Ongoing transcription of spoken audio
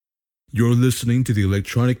You're listening to the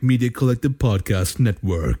Electronic Media Collective Podcast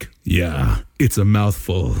Network. Yeah, it's a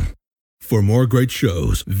mouthful. For more great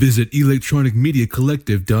shows, visit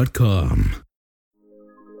electronicmediacollective.com.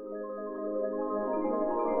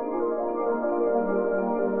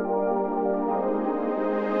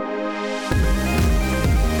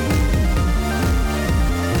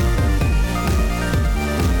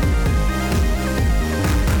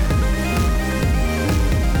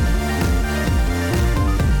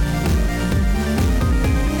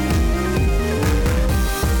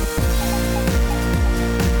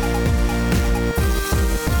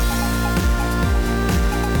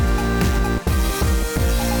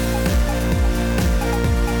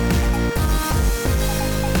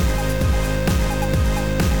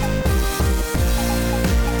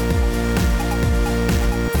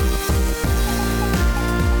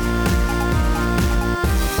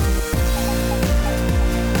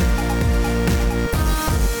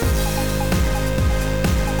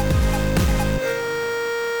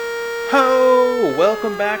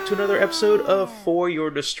 Welcome back to another episode of For Your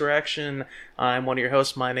Distraction. I'm one of your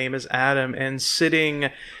hosts. My name is Adam, and sitting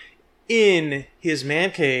in his man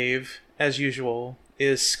cave, as usual,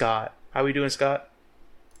 is Scott. How are we doing, Scott?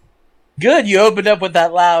 Good. You opened up with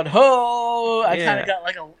that loud ho. I kind of got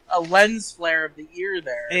like a lens flare of the ear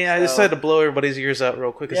there. Yeah, so I decided to blow everybody's ears out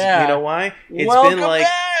real quick. Yeah. You know why?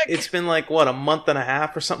 It's been like what, a month and a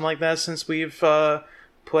half or something like that since we've put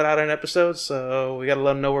out an episode. So we got to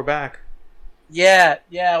let them know we're back. Yeah.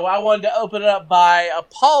 Well, I wanted to open it up by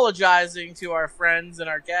apologizing to our friends and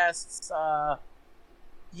our guests.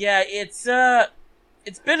 It's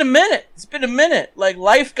been a minute. It's been a minute. Like,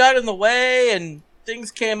 life got in the way and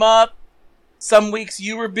things came up. Some weeks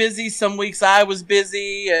you were busy, some weeks I was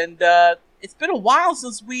busy, and it's been a while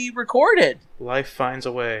since we recorded. Life finds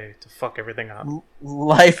a way to fuck everything up.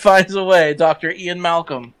 Life finds a way, Dr. Ian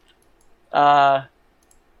Malcolm.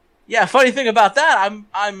 Yeah, funny thing about that,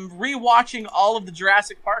 I'm rewatching all of the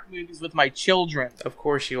Jurassic Park movies with my children. Of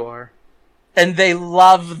course you are. And they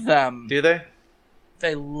love them. Do they?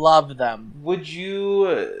 They love them. Would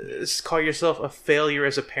you call yourself a failure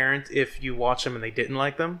as a parent if you watch them and they didn't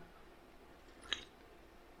like them?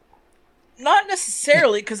 Not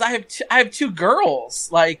necessarily, because I have two girls.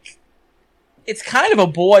 Like, it's kind of a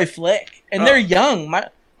boy flick, and they're young.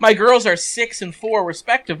 My girls are 6 and 4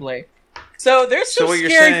 respectively. So there's some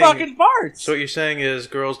scary fucking parts. So what you're saying is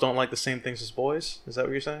girls don't like the same things as boys? Is that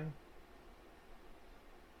what you're saying?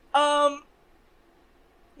 Not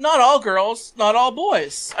all girls, not all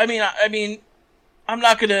boys. I mean, I'm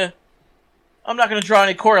not gonna draw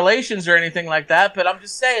any correlations or anything like that. But I'm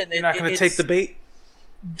just saying, you're not gonna take the bait.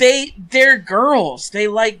 They're girls. They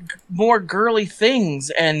like more girly things,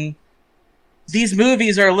 and these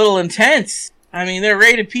movies are a little intense. I mean, they're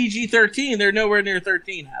rated PG-13. They're nowhere near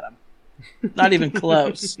 13, Adam. Not even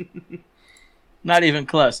close. Not even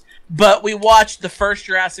close. But we watched the first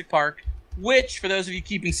Jurassic Park, which, for those of you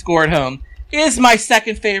keeping score at home, is my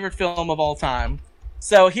second favorite film of all time.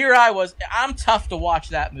 So here I was. I'm tough to watch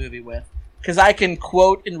that movie with, because I can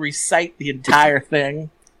quote and recite the entire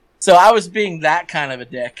thing. So I was being that kind of a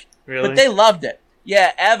dick. Really? But they loved it.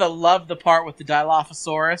 Yeah, Eva loved the part with the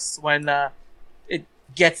Dilophosaurus when it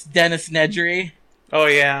gets Dennis Nedry. Oh,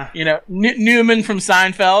 yeah. You know, Newman from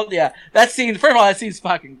Seinfeld. Yeah, that scene, first of all, that scene's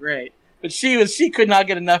fucking great. But she could not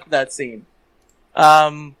get enough of that scene.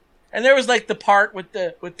 And there was like the part with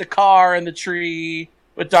the car and the tree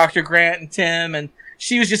with Dr. Grant and Tim, and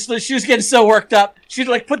she was getting so worked up. She'd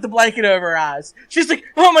like put the blanket over her eyes. She's like,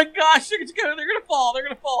 "Oh my gosh, they're gonna fall. They're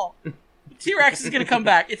gonna fall. T-Rex is gonna come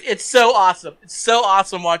back." It's so awesome. It's so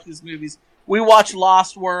awesome watching these movies. We watched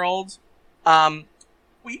Lost World.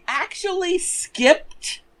 We actually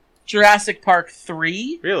skipped Jurassic Park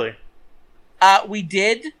 3. Really? We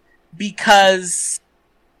did, because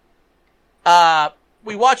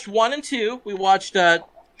we watched 1 and 2. We watched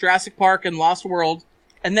Jurassic Park and Lost World.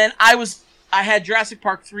 And then I had Jurassic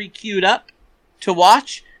Park 3 queued up to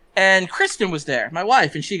watch, and Kristen was there, my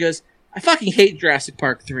wife, and she goes, "I fucking hate Jurassic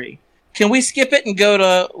Park 3. Can we skip it and go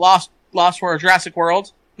to Lost World, Jurassic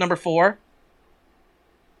World, number 4?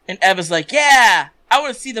 And Eva's like, "Yeah, I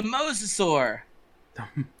want to see the Mosasaur."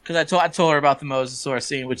 Because I told her about the Mosasaur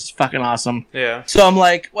scene, which is fucking awesome. Yeah. So I'm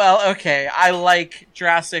like, well, okay, I like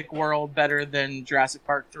Jurassic World better than Jurassic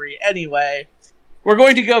Park 3 anyway. We're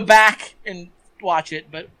going to go back and watch it,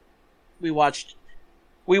 but we watched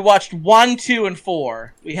 1, 2, and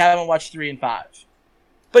 4. We haven't watched 3 and 5.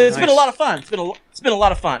 But it's been a lot of fun. It's been a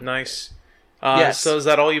lot of fun. Nice. Yes. So is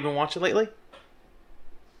that all you've been watching lately?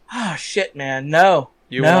 Oh, shit, man. No.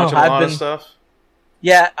 You've been watching a lot of stuff?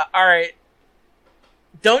 Yeah, all right.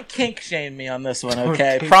 Don't kink shame me on this one, Don't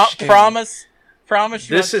okay? kink shame. Promise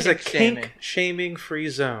you This won't is a shame me. kink shaming free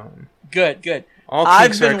zone. Good. All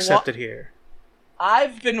I've kinks are been accepted here.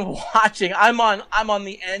 I've been watching. I'm on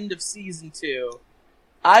the end of season 2.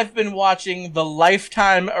 I've been watching the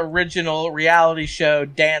Lifetime original reality show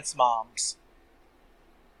Dance Moms.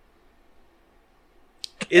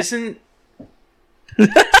 Isn't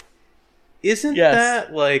Yes.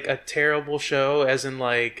 that like a terrible show? As in,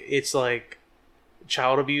 like, it's like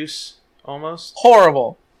child abuse almost.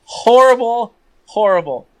 Horrible.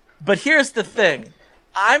 But here's the thing.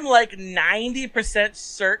 I'm like 90%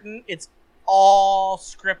 certain it's all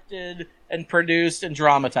scripted and produced and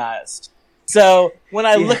dramatized. So when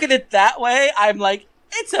I look at it that way, I'm like,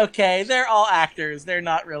 it's okay. They're all actors. They're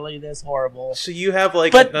not really this horrible. So you have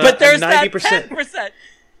like But there's 90%. that 10%.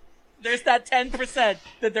 There's that 10%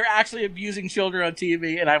 that they're actually abusing children on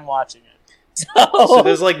TV, and I'm watching it. So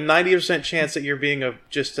there's like 90% chance that you're being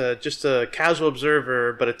just a casual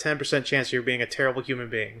observer, but a 10% chance you're being a terrible human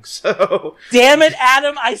being. So damn it,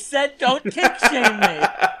 Adam! I said don't kink shame me.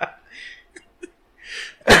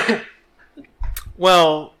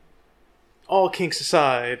 Well, all kinks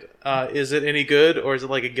aside, is it any good, or is it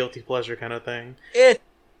like a guilty pleasure kind of thing? It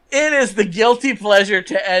is the guilty pleasure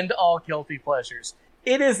to end all guilty pleasures.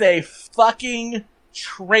 It is a fucking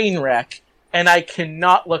train wreck, and I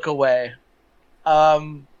cannot look away.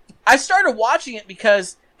 I started watching it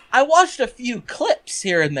because I watched a few clips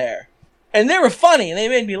here and there, and they were funny and they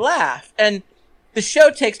made me laugh. And the show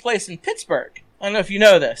takes place in Pittsburgh. I don't know if you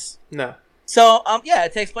know this. No. So, yeah,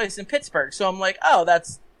 it takes place in Pittsburgh. So I'm like, oh,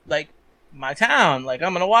 that's like my town. Like,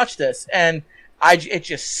 I'm gonna watch this, and it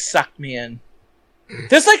just sucked me in.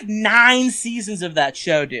 There's like 9 seasons of that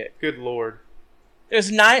show, dude. Good lord.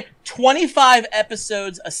 There's 25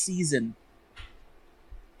 episodes a season.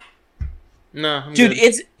 No, I'm dude,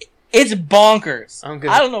 good. it's bonkers. I'm good.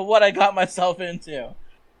 I don't know what I got myself into.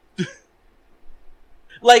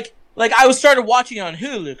 like I started watching it on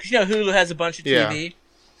Hulu, because you know Hulu has a bunch of TV.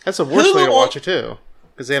 That's a worse way to watch it too,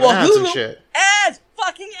 because they have ads and shit.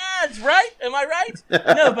 Fucking ads, right? Am I right?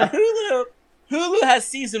 No, but Hulu has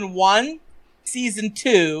season 1, season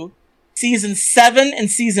 2, season 7, and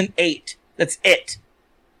season 8. That's it.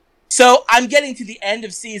 So I'm getting to the end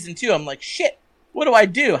of season 2. I'm like, shit. What do I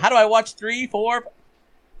do? How do I watch 3, 4?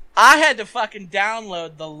 I had to fucking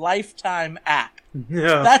download the Lifetime app.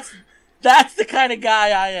 Yeah. That's the kind of guy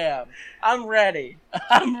I am. I'm ready.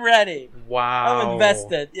 Wow. I'm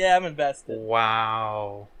invested. Yeah, I'm invested.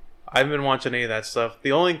 Wow. I haven't been watching any of that stuff.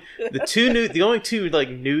 The only two like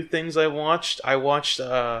new things I watched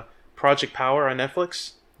Project Power on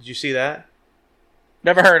Netflix. Did you see that?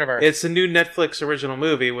 Never heard of her. It's a new Netflix original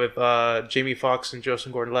movie with Jamie Foxx and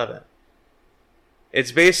Joseph Gordon-Levitt.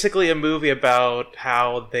 It's basically a movie about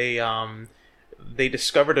how they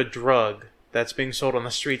discovered a drug that's being sold on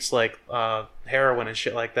the streets, like heroin and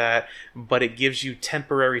shit like that, but it gives you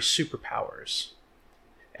temporary superpowers.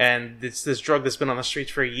 And it's this drug that's been on the streets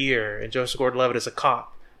for a year, and Joseph Gordon-Levitt is a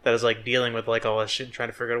cop that is like dealing with like all this shit and trying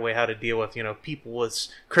to figure out a way how to deal with, you know, people with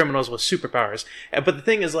criminals with superpowers. But the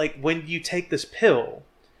thing is, like, when you take this pill,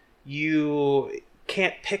 you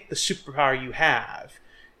can't pick the superpower you have.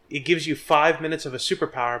 It gives you 5 minutes of a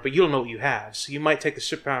superpower, but you don't know what you have. So you might take the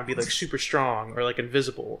superpower and be like super strong or like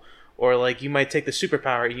invisible, or like you might take the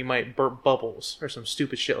superpower and you might burp bubbles or some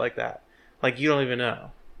stupid shit like that. Like, you don't even know.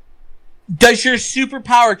 Does your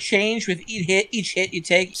superpower change with each hit you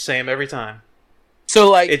take? Same every time. So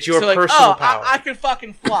like it's your personal power. I can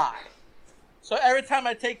fucking fly. So every time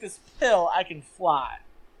I take this pill, I can fly.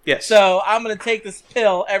 Yes. So I'm gonna take this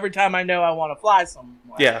pill every time I know I want to fly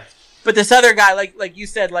somewhere. Yeah. But this other guy, like you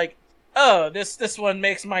said, like, oh, this one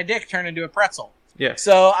makes my dick turn into a pretzel. Yeah.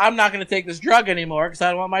 So I'm not gonna take this drug anymore because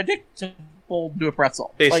I don't want my dick to fold into a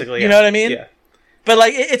pretzel. Basically, like, you know what I mean? Yeah. But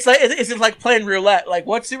like it's like playing roulette. Like,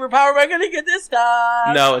 what superpower am I gonna get this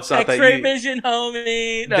time? No, it's not X-ray vision,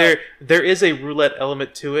 homie. No. There is a roulette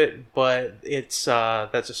element to it, but it's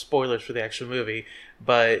that's a spoiler for the actual movie.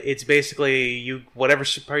 But it's basically whatever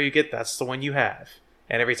superpower you get, that's the one you have.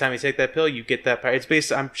 And every time you take that pill, you get that power.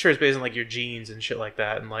 I'm sure it's based on like your genes and shit like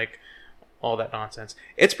that, and like all that nonsense.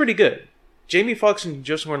 It's pretty good. Jamie Foxx and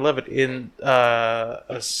Joseph Gordon-Levitt in a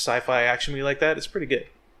sci-fi action movie like that is pretty good.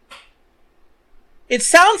 It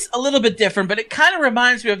sounds a little bit different, but it kind of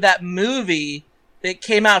reminds me of that movie that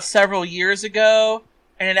came out several years ago,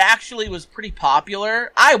 and it actually was pretty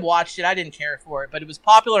popular. I watched it. I didn't care for it, but it was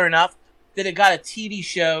popular enough that it got a TV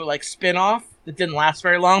show, like, spin-off that didn't last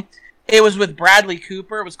very long. It was with Bradley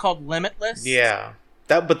Cooper. It was called Limitless. Yeah.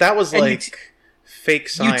 That was and like fake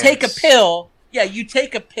science. You take a pill. Yeah, you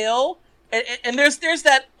take a pill, and there's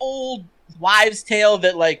that old wives' tale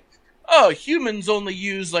that like, oh, humans only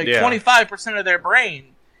use like 25% of their brain.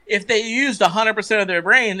 If they used 100% of their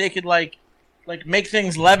brain, they could like make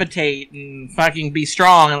things levitate and fucking be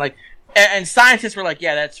strong and like. And scientists were like,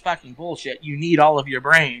 yeah, that's fucking bullshit. You need all of your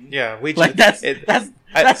brain. Yeah, we like that's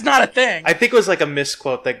not a thing. I think it was like a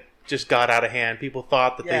misquote that just got out of hand. People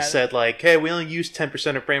thought that they said like, hey, we only use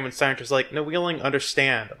 10% of brain, when scientists were like, no, we only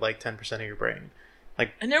understand like 10% of your brain.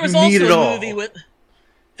 Like, and there was also a movie with.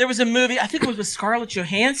 There was a movie, I think it was with Scarlett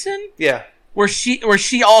Johansson. Yeah. Where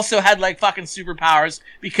she also had like fucking superpowers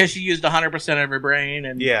because she used 100% of her brain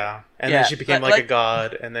and then she became like a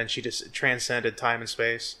god, and then she just transcended time and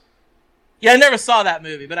space. Yeah, I never saw that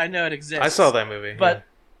movie, but I know it exists. I saw that movie, but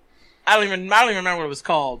I don't even remember what it was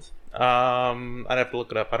called. I'd have to look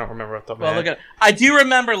it up. I don't remember off the top of my head. Look it up. I do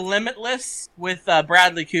remember Limitless with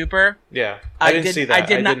Bradley Cooper. Yeah, I didn't see that. I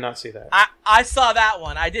did not see that. I saw that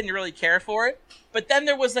one. I didn't really care for it. But then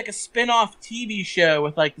there was like a spin-off TV show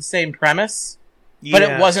with like the same premise, but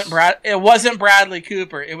it wasn't Bradley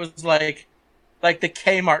Cooper. It was like the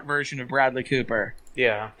Kmart version of Bradley Cooper.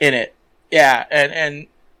 Yeah, in it. Yeah,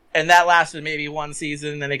 and that lasted maybe one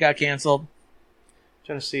season, and then it got canceled. I'm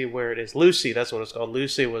trying to see where it is. Lucy, that's what it's called.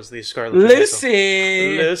 Lucy was the Scarlet.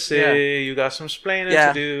 Lucy, you got some splaining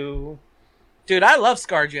to do. Dude, I love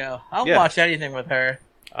ScarJo. I'll watch anything with her.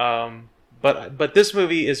 But this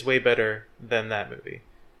movie is way better than that movie,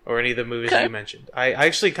 or any of the movies that you mentioned. I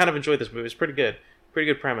actually kind of enjoyed this movie. It's pretty good.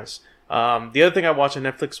 Pretty good premise. The other thing I watched on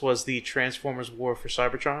Netflix was the Transformers War for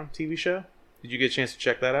Cybertron TV show. Did you get a chance to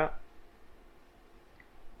check that out?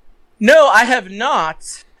 No, I have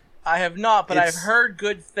not. But I've heard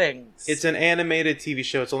good things. It's an animated TV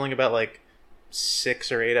show. It's only about like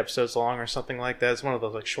 6 or 8 episodes long or something like that. It's one of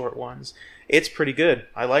those like short ones. It's pretty good.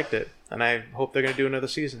 I liked it, and I hope they're going to do another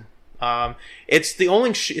season. It's the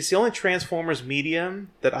only Transformers medium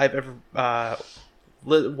that I've ever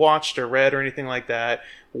watched or read or anything like that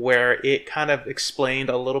where it kind of explained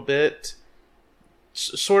a little bit,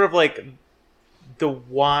 sort of like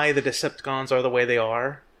why the Decepticons are the way they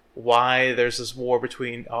are, why there's this war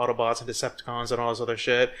between Autobots and Decepticons and all this other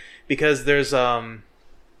shit. Because there's I'm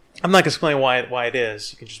not gonna explain why it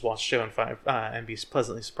is. You can just watch the show and be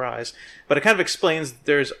pleasantly surprised. But it kind of explains.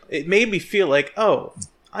 It made me feel like, oh,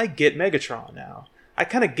 I get Megatron now. I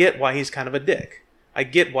kind of get why he's kind of a dick. I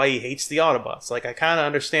get why he hates the Autobots. Like, I kind of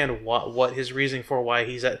understand what his reasoning for why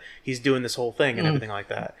he's doing this whole thing and everything like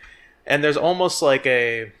that. And there's almost like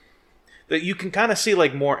that you can kind of see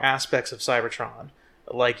like more aspects of Cybertron.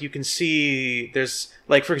 Like, you can see there's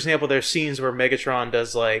like, for example, there's scenes where Megatron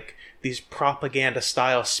does like these propaganda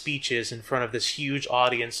style speeches in front of this huge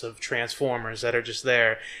audience of Transformers that are just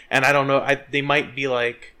there. And I don't know, they might be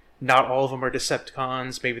like, not all of them are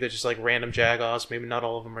Decepticons. Maybe they're just like random Jagoffs. Maybe not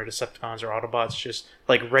all of them are Decepticons or Autobots. Just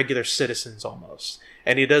like regular citizens almost.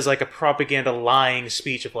 And he does like a propaganda lying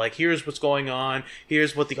speech of like, here's what's going on.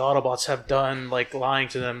 Here's what the Autobots have done. Like lying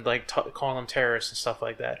to them, like calling them terrorists and stuff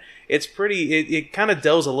like that. It's pretty. It kind of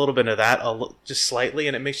delves a little bit of that, just slightly,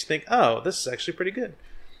 and it makes you think, oh, this is actually pretty good.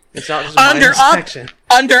 It's not just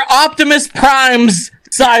under Optimus Prime's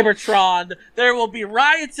Cybertron, there will be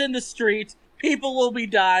riots in the street. People will be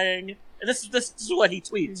dying. This is what he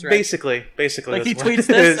tweets, right? Basically. Like he tweets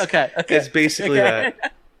this? Okay. It's basically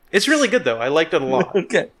that. It's really good, though. I liked it a lot.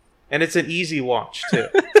 Okay. And it's an easy watch, too.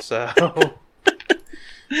 So.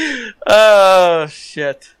 Oh,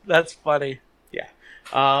 shit. That's funny. Yeah.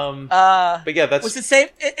 But yeah, that's. Was the same?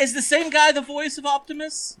 Is the same guy the voice of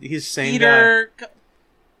Optimus? He's the same guy.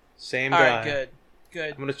 Same guy. All right,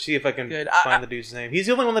 good. I'm going to see if I can find the dude's name. He's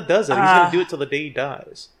the only one that does it. He's going to do it till the day he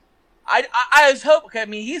dies. I was hoping. Okay, I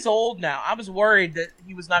mean, he's old now. I was worried that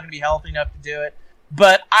he was not going to be healthy enough to do it.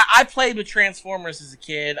 But I played with Transformers as a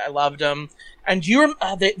kid. I loved them. And do you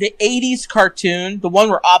remember the 80s cartoon, the one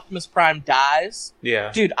where Optimus Prime dies?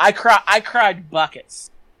 Yeah. Dude, I cried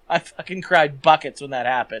buckets. I fucking cried buckets when that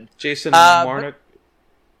happened. Jason Marnock.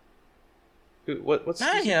 What's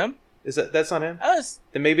not him? Is that's not him?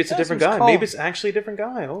 Then maybe it's a that different was guy. called. Maybe it's actually a different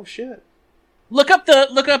guy. Oh shit. Look up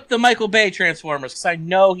the Michael Bay Transformers, because I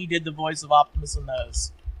know he did the voice of Optimus in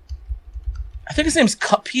those. I think his name's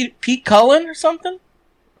Pete Cullen or something.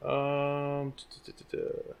 Trying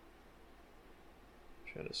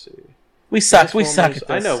to see. We suck. We suck at this.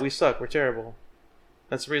 I know we suck. We're terrible.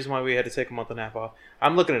 That's the reason why we had to take a month and a half off.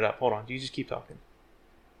 I'm looking it up. Hold on. You just keep talking.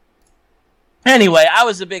 Anyway, I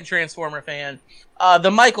was a big Transformer fan.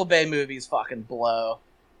 The Michael Bay movies fucking blow.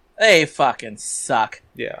 They fucking suck.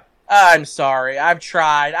 Yeah. I'm sorry. I've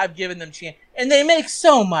tried. I've given them chance, and they make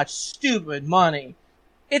so much stupid money.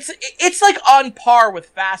 It's like on par with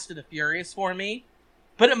Fast and the Furious for me,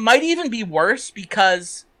 but it might even be worse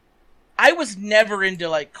because I was never into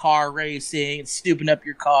like car racing and snooping up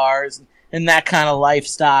your cars and that kind of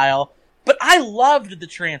lifestyle, but I loved the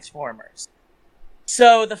Transformers.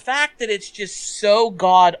 So the fact that it's just so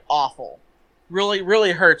god awful really,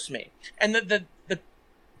 really hurts me. And the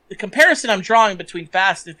comparison I'm drawing between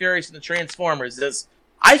Fast and Furious and the Transformers is,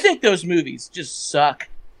 I think those movies just suck,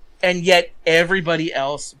 and yet everybody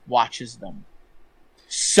else watches them.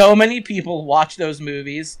 So many people watch those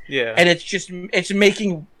movies, and it's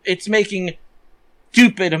making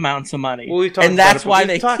stupid amounts of money. Well, and that's why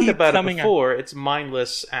they talked keep about coming it before. It's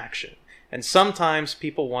mindless action, and sometimes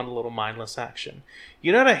people want a little mindless action.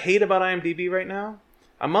 You know what I hate about IMDb right now?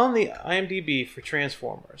 I'm on the IMDb for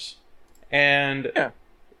Transformers, and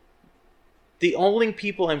the only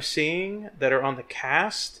people I'm seeing that are on the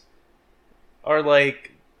cast are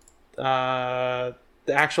like the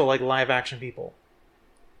actual like live action people.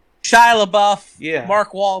 Shia LaBeouf,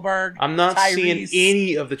 Mark Wahlberg. I'm not seeing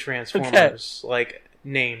any of the Transformers like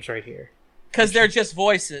names right here because they're just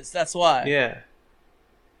voices. That's why. Yeah,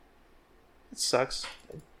 it sucks.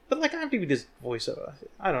 But like IMDb does voiceover.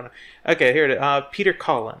 I don't know. Okay, here it is. Peter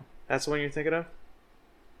Cullen. That's the one you're thinking of?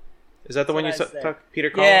 Is that the one you talked?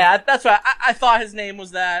 Peter Cullen? Yeah, that's right. I thought his name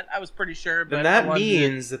was that. I was pretty sure. But then that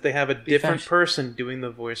means that they have a different person doing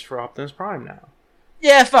the voice for Optimus Prime now.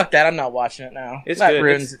 Yeah, fuck that. I'm not watching it now. It's that good.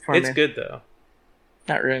 ruins it for me. It's good though.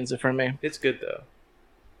 That ruins it for me. It's good though.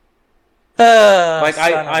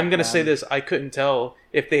 I'm gonna say this. I couldn't tell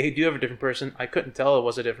if they do have a different person. I couldn't tell it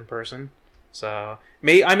was a different person. So,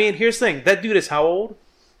 here's the thing. That dude is how old?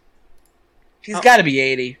 He's got to be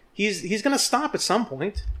 80. He's gonna stop at some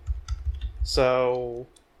point. So,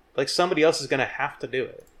 like, somebody else is gonna have to do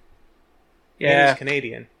it. Yeah. And he's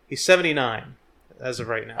Canadian. He's 79 as of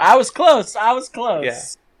right now. I was close. Yeah.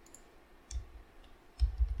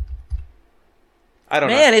 I don't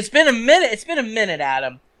know. Man, it's been a minute. It's been a minute,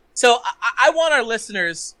 Adam. So I want our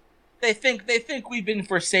listeners. They think we've been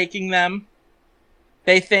forsaking them.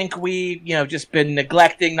 They think we, just been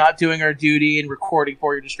neglecting, not doing our duty, and recording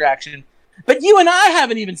for your distraction. But you and I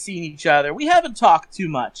haven't even seen each other. We haven't talked too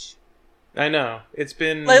much. I know. It's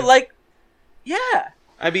been yeah.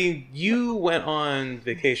 You went on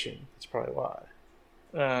vacation. That's probably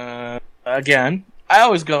why. Again, I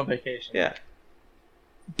always go on vacation. Yeah.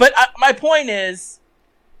 But my point is,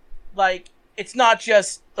 it's not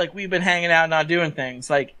just we've been hanging out and not doing things.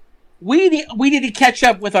 We need to catch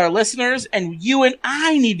up with our listeners, and you and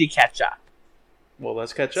I need to catch up. Well,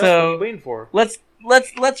 let's catch up. What are you waiting for? Let's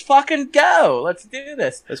fucking go. Let's do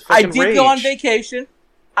this. I did go on vacation.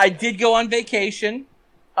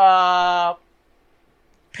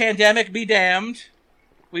 Pandemic be damned.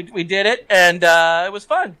 We did it, and it was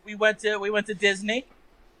fun. We went to Disney.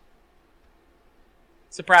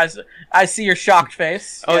 Surprise! I see your shocked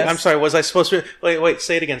face. Oh, yes. I'm sorry. Was I supposed to? Wait.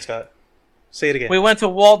 Say it again, Scott. Say it again. We went to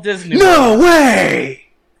Walt Disney World. No way!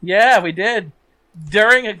 Yeah, we did.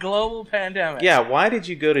 During a global pandemic. Yeah, why did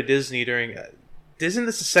you go to Disney during... Isn't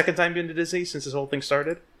this the second time you've been to Disney since this whole thing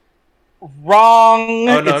started? Wrong.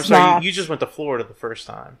 Oh, no, I'm sorry. You just went to Florida the first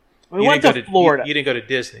time. We went to Florida. You didn't go to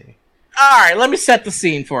Disney. All right, let me set the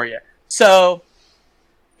scene for you. So,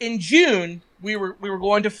 in June, we were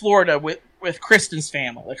going to Florida with Kristen's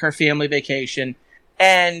family, her family vacation,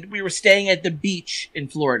 and we were staying at the beach in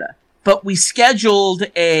Florida. But we scheduled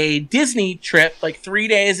a Disney trip, 3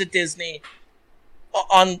 days at Disney,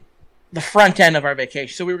 on the front end of our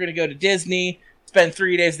vacation. So we were going to go to Disney, spend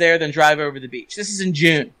 3 days there, then drive over to the beach. This is in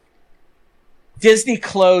June. Disney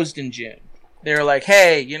closed in June. They were like,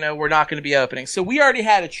 hey, we're not going to be opening. So we already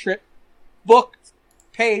had a trip booked,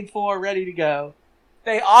 paid for, ready to go.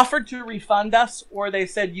 They offered to refund us, or they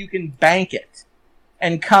said you can bank it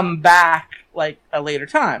and come back a later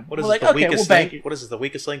time. What is the weakest link? What is the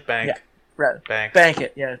weakest link? Bank. Yeah, right. Bank. Bank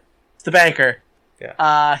it, yeah. It's the banker.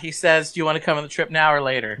 Yeah. He says, do you want to come on the trip now or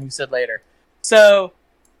later? We said later. So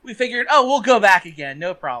we figured, we'll go back again,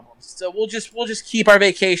 no problems. So we'll just keep our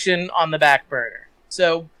vacation on the back burner.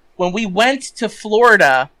 So when we went to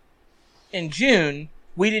Florida in June,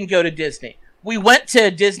 we didn't go to Disney. We went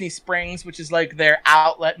to Disney Springs, which is their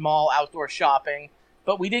outlet mall, outdoor shopping,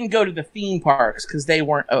 but we didn't go to the theme parks because they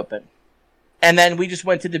weren't open. And then we just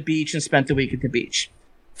went to the beach and spent the week at the beach.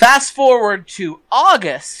 Fast forward to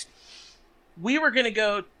August, we were going to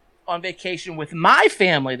go on vacation with my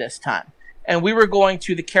family this time. And we were going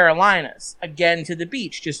to the Carolinas, again to the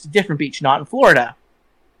beach, just a different beach, not in Florida.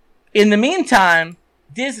 In the meantime,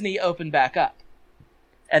 Disney opened back up.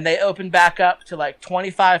 And they opened back up to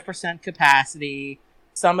 25% capacity.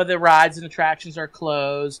 Some of the rides and attractions are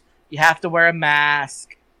closed. You have to wear a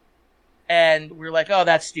mask. And we're like, oh,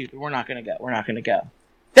 that's stupid. We're not going to go.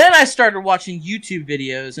 Then I started watching YouTube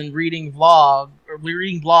videos and reading blogs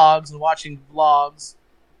and watching vlogs.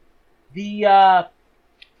 The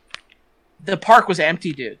park was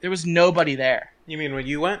empty, dude. There was nobody there. You mean when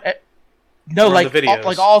you went? No, Or like the videos?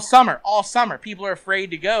 like all summer. All summer, people are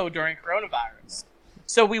afraid to go during coronavirus.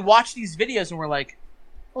 So we watch these videos and we're like,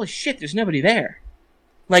 "Holy shit, there's nobody there."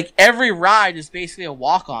 Like every ride is basically a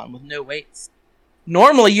walk-on with no waits.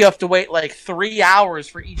 Normally, you have to wait like 3 hours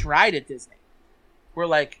for each ride at Disney. We're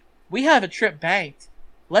like, we have a trip banked.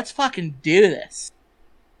 Let's fucking do this.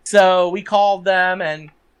 So we called them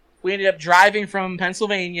and we ended up driving from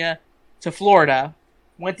Pennsylvania to Florida.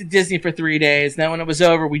 Went to Disney for 3 days. Then when it was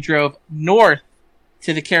over, we drove north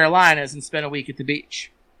to the Carolinas and spent a week at the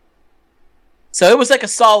beach. So it was like a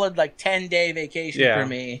solid 10-day vacation for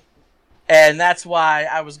me. And that's why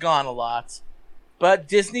I was gone a lot. But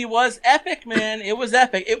Disney was epic, man. It was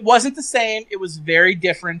epic. It wasn't the same. It was very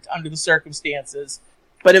different under the circumstances.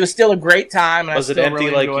 But it was still a great time. And Was I it empty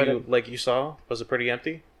really like you saw? Was it pretty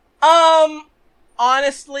empty?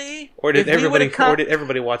 Honestly, Or did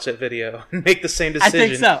everybody watch that video and make the same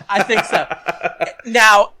decision? I think so.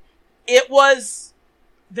 Now,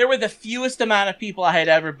 there were the fewest amount of people I had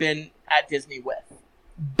ever been at Disney with.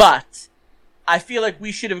 But I feel like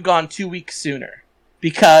we should have gone 2 weeks sooner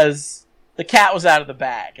because the cat was out of the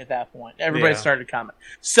bag at that point. Everybody started coming.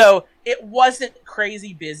 So it wasn't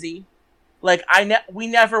crazy busy. Like we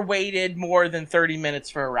never waited more than 30 minutes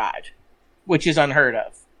for a ride, which is unheard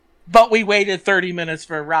of. But we waited 30 minutes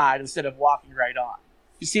for a ride instead of walking right on.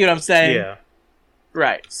 You see what I'm saying? Yeah.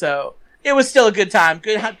 Right. So it was still a good time.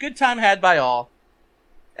 Good time had by all.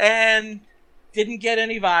 And didn't get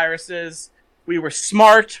any viruses. We were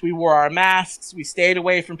smart. We wore our masks. We stayed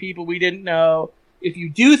away from people we didn't know. If you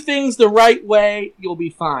do things the right way, you'll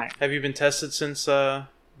be fine. Have you been tested since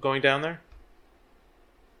going down there?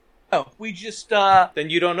 Oh, we just Then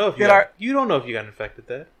you don't know if you don't know if you got infected.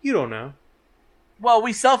 That you don't know. Well,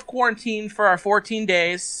 we self-quarantined for our 14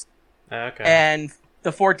 days. Okay. And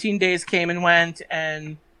the 14 days came and went,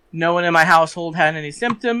 and no one in my household had any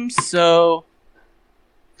symptoms, so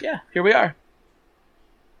yeah, here we are.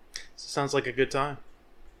 Sounds like a good time.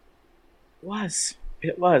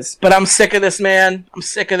 It was. But I'm sick of this, man. I'm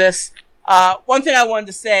sick of this. One thing I wanted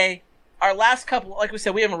to say, our last couple, like we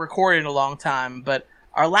said, we haven't recorded in a long time, but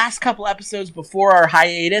our last couple episodes before our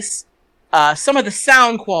hiatus, some of the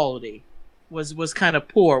sound quality was kind of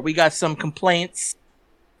poor. We got some complaints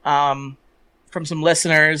from some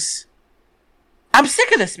listeners. I'm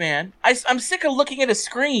sick of this, man. I'm sick of looking at a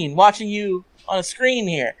screen, watching you on a screen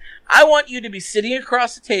here. I want you to be sitting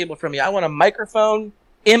across the table from me. I want a microphone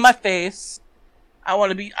in my face. I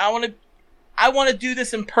want to do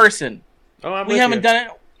this in person. Oh, we haven't done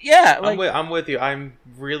it. Yeah, I'm with you.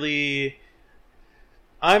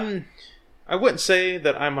 I wouldn't say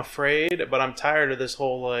that I'm afraid, but I'm tired of this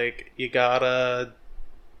whole, I'm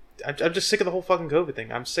just sick of the whole fucking COVID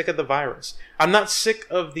thing. I'm sick of the virus. I'm not sick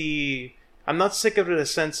of it in the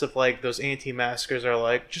sense of, those anti-maskers are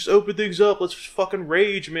like, just open things up, let's fucking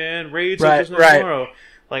rage, man. Rage like there's no tomorrow.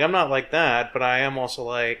 I'm not like that, but I am also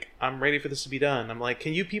I'm ready for this to be done. I'm like,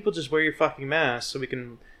 can you people just wear your fucking masks so we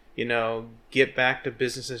can, get back to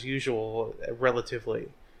business as usual, relatively?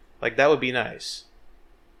 That would be nice.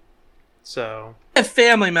 So I have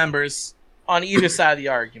family members on either side of the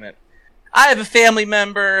argument. I have a family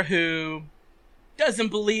member who doesn't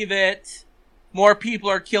believe it. More people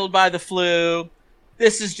are killed by the flu.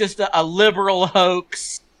 This is just a liberal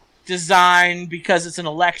hoax designed because it's an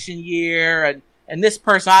election year, and this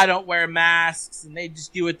person, I don't wear masks, and they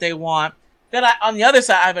just do what they want. Then on the other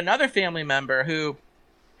side, I have another family member who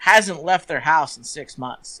hasn't left their house in 6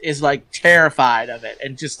 months, is terrified of it,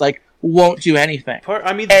 and just won't do anything.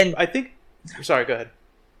 I think... Sorry, go ahead.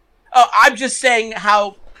 Oh, I'm just saying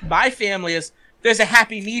how my family is. There's a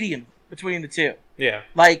happy medium between the two. Yeah.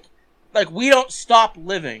 We don't stop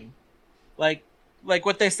living. Like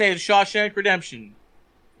what they say in Shawshank Redemption.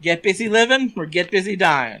 Get busy living or get busy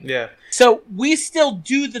dying. Yeah. So we still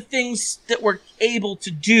do the things that we're able to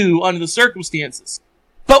do under the circumstances.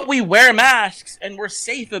 But we wear masks and we're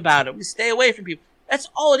safe about it. We stay away from people. That's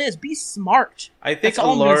all it is. Be smart. I think a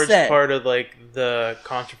large part of the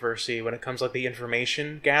controversy when it comes to the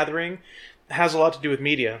information gathering has a lot to do with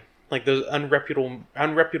media. Those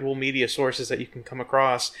unreputable media sources that you can come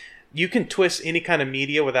across. You can twist any kind of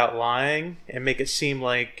media without lying and make it seem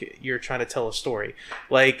like you're trying to tell a story.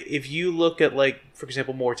 If you look at for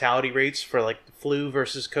example, mortality rates for the flu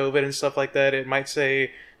versus COVID and stuff like that, it might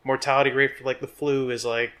say mortality rate for the flu is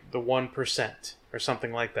the 1% or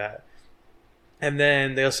something like that. And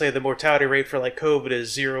then they'll say the mortality rate for COVID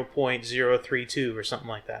is 0.032 or something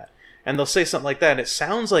like that. And they'll say something like that, and it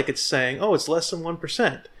sounds like it's saying, oh, it's less than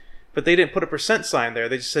 1%. But they didn't put a percent sign there.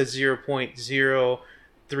 They just said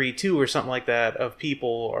 0.032 or something like that of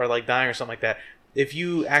people are like dying or something like that. If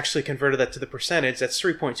you actually converted that to the percentage, that's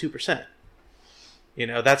 3.2%. You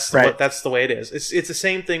know, that's right. That's the way it is. It's the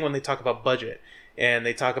same thing when they talk about budget. And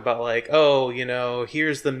they talk about like, oh, you know,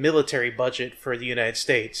 here's the military budget for the United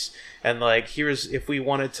States. And like, here's, if we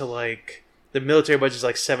wanted to like, the military budget is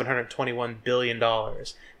like $721 billion.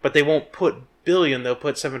 But they won't put billion, they'll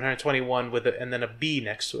put 721 with and then a B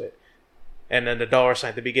next to it. And then the dollar sign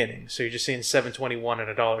at the beginning. So you're just seeing 721 and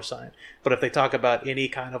a dollar sign. But if they talk about any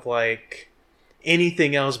kind of like,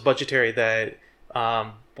 anything else budgetary that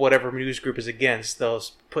whatever news group is against, they'll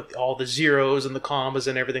put all the zeros and the commas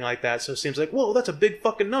and everything like that. So it seems like, whoa, that's a big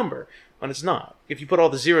fucking number. When it's not. If you put all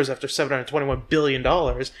the zeros after $721 billion,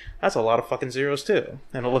 that's a lot of fucking zeros too.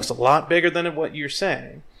 And it looks a lot bigger than what you're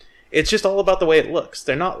saying. It's just all about the way it looks.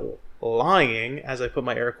 They're not lying, as I put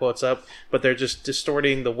my air quotes up, but they're just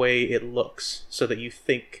distorting the way it looks so that you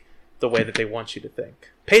think the way that they want you to think.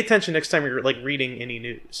 Pay attention next time you're like reading any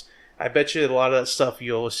news. I bet you a lot of that stuff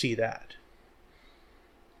you'll see that.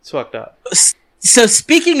 It's fucked up. So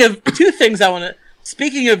speaking of two things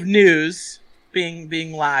speaking of news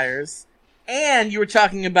being liars, and you were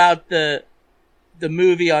talking about the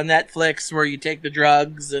movie on Netflix where you take the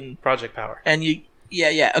drugs and Project Power. And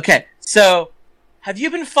okay. So have you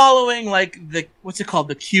been following like what's it called?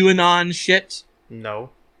 The QAnon shit? No.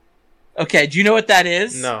 Okay, do you know what that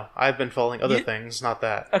is? No, I've been following other things, not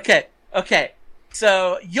that. Okay.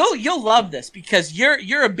 So you'll love this because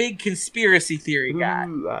you're a big conspiracy theory guy.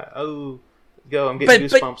 Ooh, go! I'm getting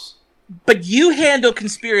goosebumps. But you handle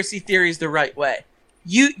conspiracy theories the right way.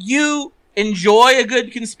 You enjoy a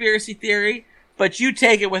good conspiracy theory, but you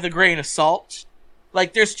take it with a grain of salt.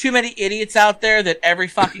 Like there's too many idiots out there that every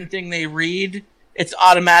fucking thing they read, it's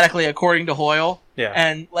automatically according to Hoyle. Yeah.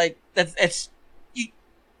 And like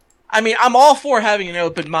I'm all for having an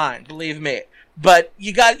open mind, believe me. But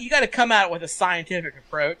you got to come at it with a scientific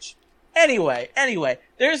approach. Anyway,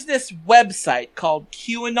 there's this website called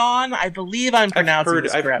QAnon. I believe I'm pronouncing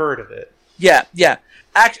this correct. I've heard of it. Yeah.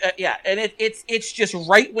 Actually, and it's just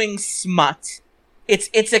right-wing smut.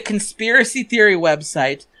 It's a conspiracy theory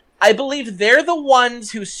website. I believe they're the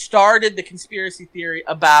ones who started the conspiracy theory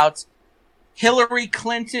about Hillary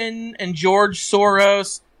Clinton and George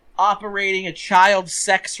Soros operating a child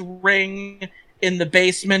sex ring in the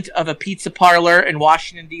basement of a pizza parlor in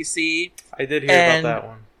Washington, D.C. I did hear about that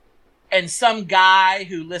one. And some guy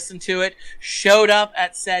who listened to it showed up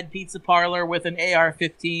at said pizza parlor with an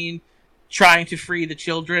AR-15 trying to free the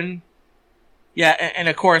children. Yeah, and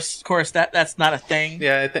of course that's not a thing.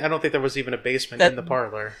 Yeah, I don't think there was even a basement in the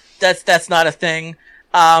parlor. That's not a thing.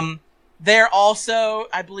 They're also,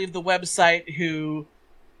 I believe, the website who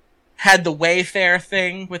had the Wayfair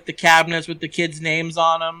thing with the cabinets with the kids' names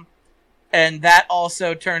on them. And that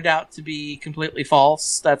also turned out to be completely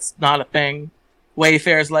false. That's not a thing.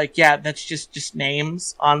 Wayfair's like, yeah, that's just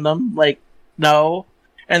names on them. Like, no.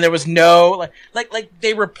 And there was no, like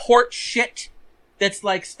they report shit that's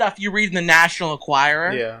like stuff you read in the National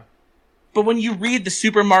Enquirer. Yeah. But when you read the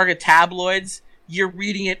supermarket tabloids, you're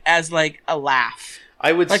reading it as like a laugh.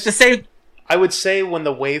 I would like the same. I would say when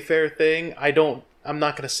the Wayfair thing, I'm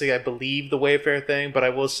not going to say I believe the Wayfair thing, but I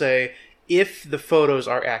will say if the photos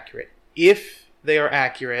are accurate. If they are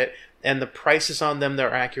accurate and the prices on them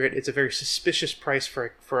are accurate, it's a very suspicious price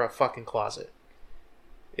for a fucking closet.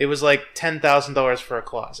 It was like $10,000 for a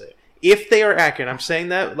closet. If they are accurate, I'm saying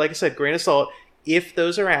that, like I said, grain of salt. If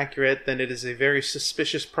those are accurate, then it is a very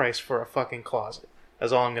suspicious price for a fucking closet.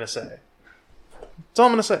 That's all I'm going to say. That's all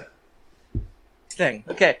I'm going to say. Thing.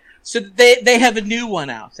 Okay. So they have a new one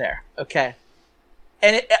out there. Okay.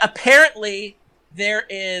 And apparently there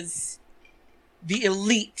is the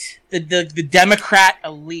elite, the Democrat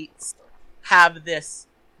elites have this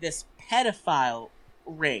pedophile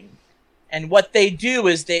ring. And what they do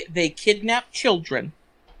is they kidnap children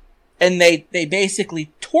and they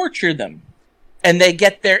basically torture them and they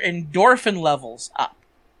get their endorphin levels up.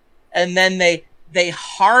 And then they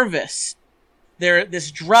harvest this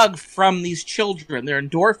drug from these children, their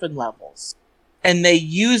endorphin levels. And they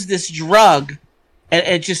use this drug and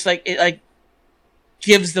it just it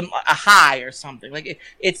gives them a high or something. Like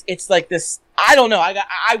it's like this. I don't know.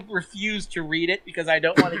 I refuse to read it because I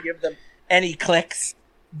don't want to give them any clicks.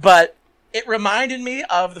 But it reminded me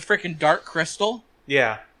of the freaking Dark Crystal.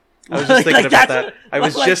 Yeah, I was just thinking about that. I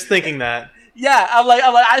was just thinking that. Yeah, I'm like,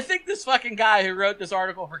 I think this fucking guy who wrote this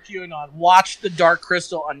article for QAnon watched the Dark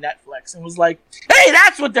Crystal on Netflix and was like, "Hey,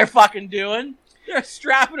 that's what they're fucking doing. They're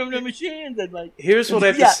strapping them to machines and like. Here's what I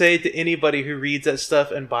have to say to anybody who reads that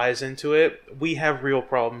stuff and buys into it. We have real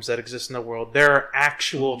problems that exist in the world. There are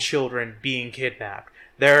actual children being kidnapped.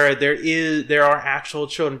 There are actual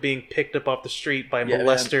children being picked up off the street by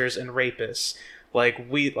molesters and rapists.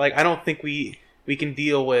 I don't think we can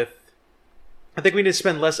deal with. I think we need to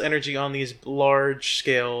spend less energy on these large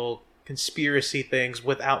scale conspiracy things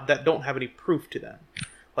that don't have any proof to them.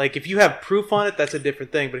 Like, if you have proof on it, that's a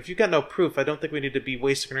different thing. But if you've got no proof, I don't think we need to be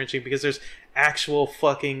wasting energy because there's actual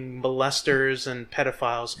fucking molesters and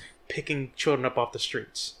pedophiles picking children up off the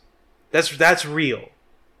streets. That's real.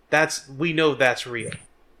 We know that's real.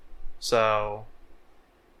 So,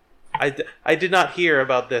 I did not hear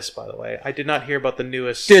about this, by the way. I did not hear about the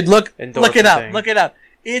newest. Dude, look it up. thing. Look it up.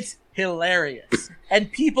 It's hilarious,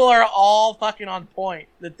 and people are all fucking on point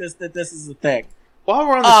that this is the thing. While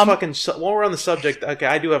we're on the subject, okay,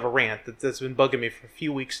 I do have a rant that's been bugging me for a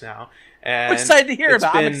few weeks now. And I'm excited to hear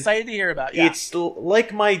about. Yeah. It's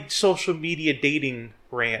like my social media dating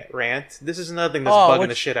rant. This is another thing that's bugging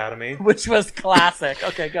the shit out of me. Which was classic.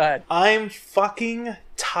 Okay, go ahead. I'm fucking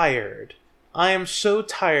tired. I am so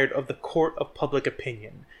tired of the court of public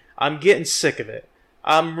opinion. I'm getting sick of it.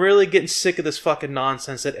 I'm really getting sick of this fucking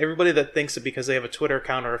nonsense that everybody that thinks that because they have a Twitter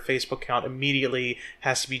account or a Facebook account immediately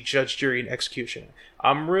has to be judge, jury, and execution.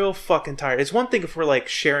 I'm real fucking tired. It's one thing if we're like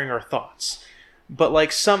sharing our thoughts, but like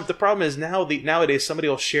the problem is nowadays somebody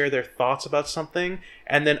will share their thoughts about something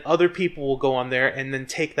and then other people will go on there and then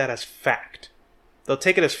take that as fact. They'll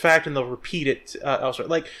take it as fact and they'll repeat it elsewhere.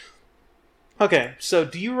 Like, okay, so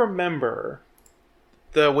do you remember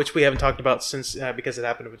which we haven't talked about since because it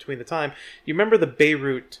happened in between the time. You remember the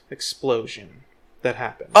Beirut explosion that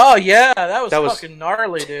happened? Oh yeah, that was fucking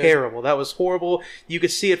gnarly, dude. Terrible. That was horrible. You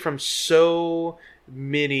could see it from so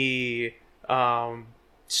many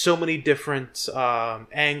different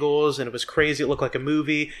angles, and it was crazy. It looked like a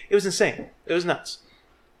movie. It was insane. It was nuts.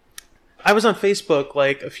 I was on Facebook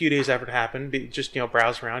like a few days after it happened, just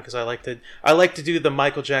browsing around because I like to do the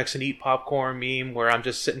Michael Jackson eat popcorn meme where I'm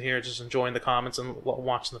just sitting here just enjoying the comments and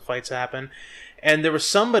watching the fights happen. And there was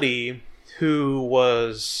somebody who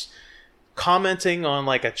was commenting on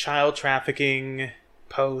like a child trafficking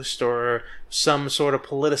post or some sort of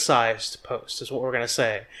politicized post is what we're gonna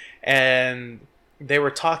say. And they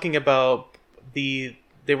were talking about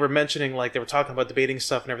they were mentioning, like, they were talking about debating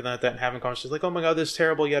stuff and everything like that and having conversations like, oh my god, this is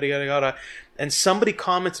terrible, yada, yada, yada. And somebody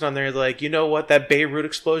commented on there, like, you know what, that Beirut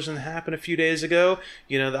explosion that happened a few days ago,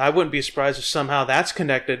 I wouldn't be surprised if somehow that's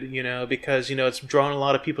connected, because, it's drawn a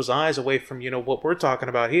lot of people's eyes away from, what we're talking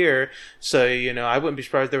about here. So, I wouldn't be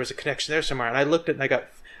surprised if there was a connection there somewhere. And I looked at it and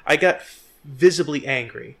I got visibly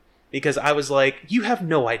angry because I was like, you have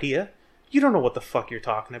no idea. You don't know what the fuck you're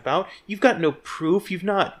talking about. You've got no proof. You've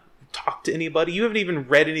not talked to anybody. You haven't even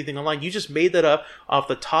read anything online. You just made that up off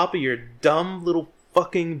the top of your dumb little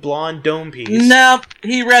fucking blonde dome piece. No,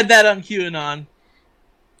 he read that on QAnon.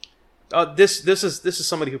 This is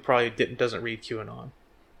somebody who probably doesn't read QAnon.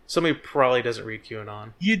 Somebody who probably doesn't read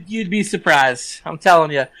QAnon. You'd be surprised. I'm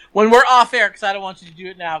telling you. When we're off air, because I don't want you to do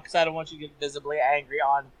it now, because I don't want you to get visibly angry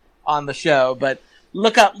on the show, but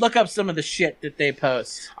look up some of the shit that they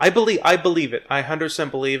post. I believe it. I 100%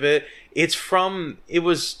 believe it. It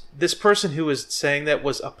was this person who was saying that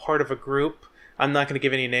was a part of a group. I'm not going to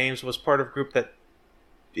give any names. Was part of a group that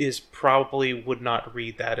is probably would not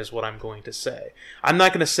read that, is what I'm going to say. I'm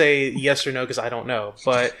not going to say yes or no because I don't know.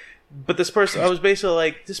 But this person, I was basically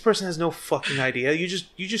like, this person has no fucking idea. You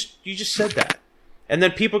just said that. And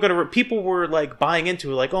then people were like buying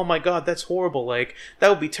into it, like, oh my god, that's horrible. Like, that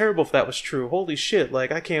would be terrible if that was true. Holy shit!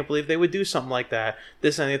 Like, I can't believe they would do something like that.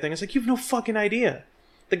 This and anything. It's like, you have no fucking idea.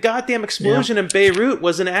 The goddamn explosion in Beirut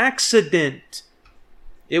was an accident.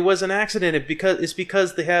 It was an accident. It's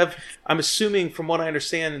because they have. I'm assuming, from what I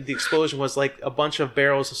understand, the explosion was like a bunch of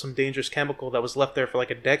barrels of some dangerous chemical that was left there for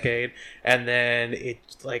like a decade, and then it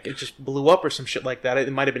just blew up or some shit like that. It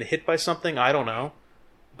might have been hit by something. I don't know.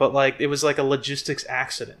 But, like, it was like a logistics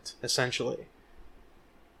accident, essentially.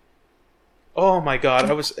 Oh my god,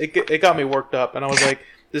 it got me worked up, and I was like,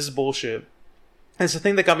 this is bullshit. And it's the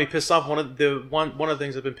thing that got me pissed off. One of the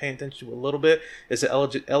things I've been paying attention to a little bit is the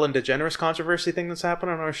Ellen DeGeneres controversy thing that's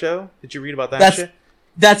happened on our show. Did you read about that shit?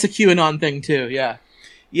 That's a QAnon thing, too, yeah.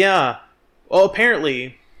 Yeah. Well,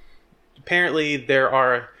 apparently there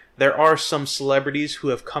are some celebrities who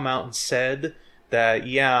have come out and said that,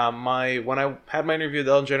 yeah, when I had my interview with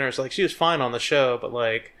Ellen DeGeneres, like, she was fine on the show, but,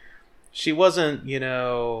 like, she wasn't,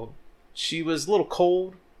 she was a little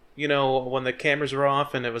cold, when the cameras were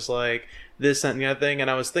off, and it was like this, that, and the other thing,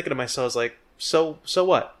 and I was thinking to myself, I was like, so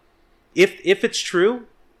what? If it's true,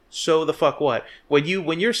 so the fuck what? When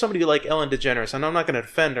you're somebody like Ellen DeGeneres, and I'm not going to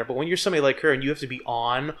defend her, but when you're somebody like her and you have to be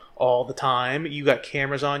on all the time, you got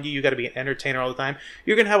cameras on you, you got to be an entertainer all the time,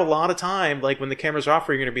 you're going to have a lot of time, like when the cameras are off,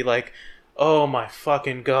 you're going to be like, oh my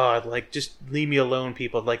fucking god, like just leave me alone,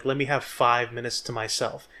 people, like let me have 5 minutes to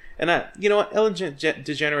myself. And you know what, Ellen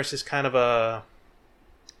DeGeneres is kind of I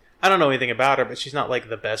don't know anything about her, but she's not like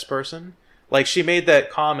the best person. Like, she made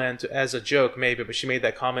that comment as a joke, maybe, but she made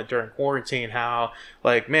that comment during quarantine, how,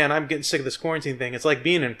 like, man, I'm getting sick of this quarantine thing. It's like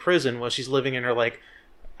being in prison while she's living in her, like,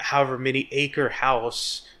 however many acre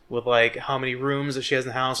house with, like, how many rooms that she has in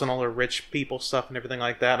the house and all her rich people stuff and everything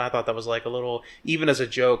like that. And I thought that was, like, a little, even as a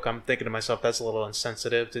joke, I'm thinking to myself, that's a little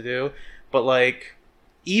insensitive to do. But, like,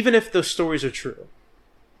 even if those stories are true,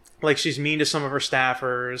 like, she's mean to some of her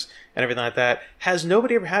staffers and everything like that, has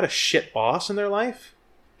nobody ever had a shit boss in their life?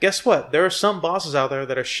 Guess what? There are some bosses out there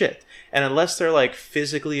that are shit. And unless they're, like,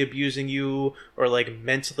 physically abusing you or, like,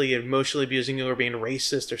 mentally, emotionally abusing you or being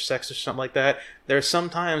racist or sexist or something like that, there are some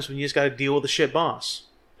times when you just got to deal with a shit boss.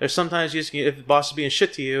 There's sometimes if the boss is being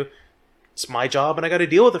shit to you, it's my job and I got to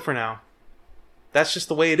deal with it for now. That's just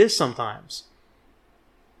the way it is sometimes.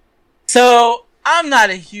 So, I'm not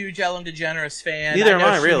a huge Ellen DeGeneres fan. Neither am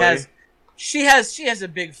I, really. She has a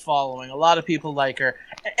big following. A lot of people like her.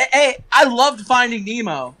 Hey, I loved Finding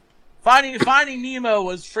Nemo. Finding Nemo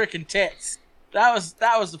was freaking tits. That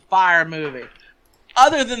was a fire movie.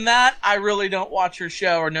 Other than that, I really don't watch her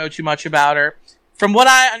show or know too much about her. From what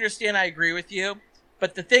I understand, I agree with you.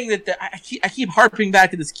 But the thing that I keep harping back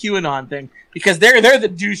to this QAnon thing because they're the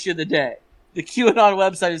douche of the day. The QAnon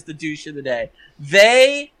website is the douche of the day.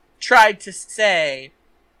 They tried to say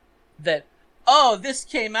that, oh, this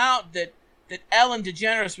came out that Ellen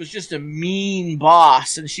DeGeneres was just a mean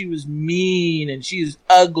boss, and she was mean, and she's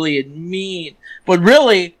ugly and mean. But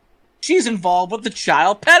really, she's involved with the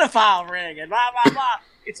child pedophile ring, and blah, blah, blah.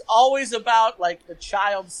 It's always about, like, the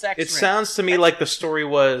child sex ring. It sounds to me like the story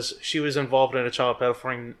was she was involved in a child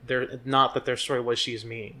pedophile ring, not that their story was she's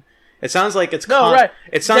mean. It sounds like it's... right.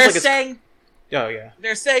 It sounds like it's... Oh, yeah.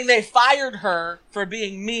 They're saying they fired her for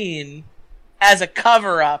being mean as a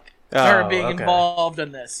cover-up to her being involved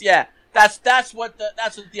in this. Yeah. That's what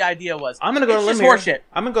the idea was. I'm gonna go on a limb here.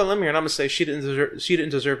 I'm gonna go on a limb here, and I'm gonna say she didn't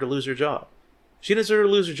deserve to lose her job. She didn't deserve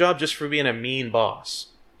to lose her job just for being a mean boss.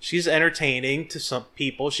 She's entertaining to some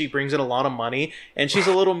people. She brings in a lot of money, and she's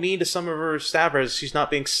a little mean to some of her staffers. She's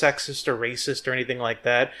not being sexist or racist or anything like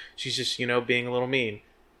that. She's just, being a little mean.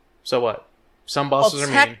 So what? Some bosses are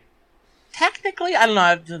mean. Technically, I don't know. I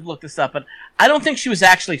have to look this up, but I don't think she was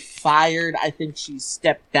actually fired. I think she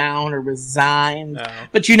stepped down or resigned. No.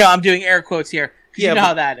 But I'm doing air quotes here. Yeah, you know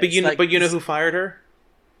how that is. But you know who fired her?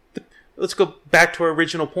 Let's go back to our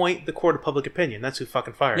original point. The court of public opinion. That's who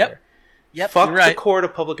fucking fired her. Yep. Fuck the court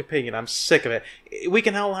of public opinion. I'm sick of it. We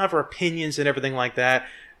can all have our opinions and everything like that,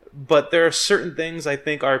 but there are certain things I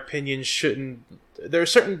think our opinions shouldn't. There are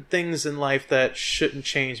certain things in life that shouldn't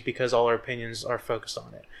change because all our opinions are focused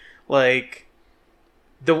on it. Like,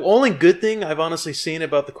 the only good thing I've honestly seen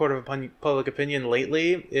about the Court of Public Opinion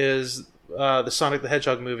lately is the Sonic the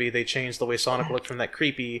Hedgehog movie. They changed the way Sonic looked from that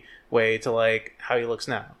creepy way to, like, how he looks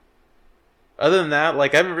now. Other than that,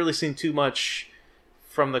 like, I haven't really seen too much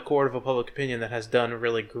from the Court of Public Opinion that has done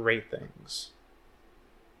really great things.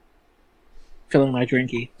 Filling my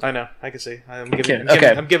drinky. I know. I can see. I'm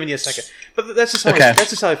giving you a second. But that's just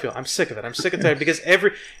how I feel. I'm sick of it. I'm sick and tired because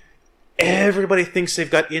everybody thinks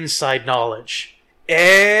they've got inside knowledge.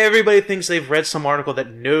 Everybody thinks they've read some article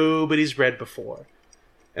that nobody's read before.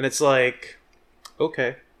 And it's like,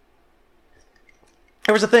 okay.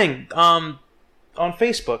 There was a thing, on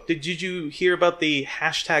Facebook. Did you hear about the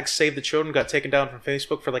hashtag Save the Children got taken down from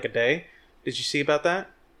Facebook for like a day? Did you see about that?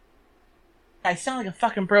 I sound like a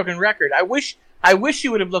fucking broken record. I wish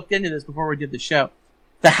you would have looked into this before we did the show.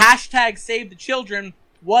 The hashtag Save the Children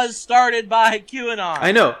was started by QAnon.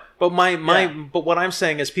 I know, but but what I'm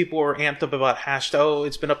saying is people were amped up about hashtag. Oh,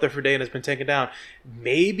 it's been up there for a day and it's been taken down.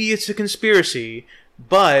 Maybe it's a conspiracy,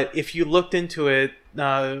 but if you looked into it,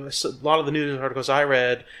 a lot of the news articles I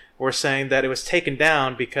read were saying that it was taken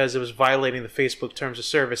down because it was violating the Facebook terms of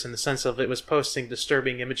service in the sense of it was posting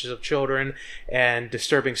disturbing images of children and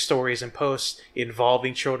disturbing stories and posts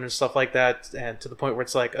involving children and stuff like that, and to the point where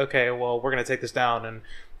it's like, okay, well, we're going to take this down. And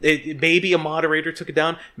maybe a moderator took it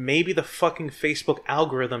down. Maybe the fucking Facebook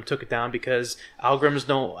algorithm took it down because algorithms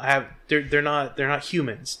don't have, they're not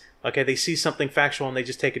humans. Okay, they see something factual and they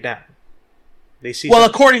just take it down. They see. Well,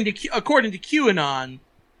 according to QAnon,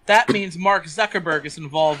 that means Mark Zuckerberg is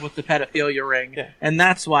involved with the pedophilia ring, and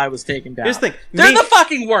that's why it was taken down. Here's the thing. They're the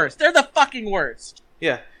fucking worst. They're the fucking worst.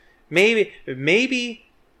 Yeah, maybe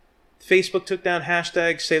Facebook took down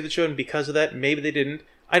hashtag Save the Children because of that. Maybe they didn't.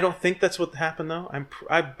 I don't think that's what happened, though.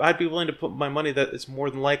 I'd be willing to put my money that it's more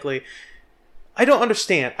than likely. I don't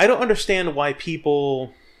understand. I don't understand why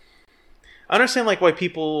people... I understand why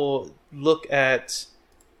people look at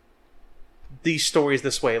these stories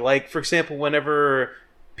this way. Like, for example, whenever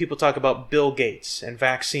people talk about Bill Gates and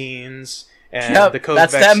vaccines and the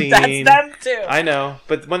COVID vaccine, that's them too. I know,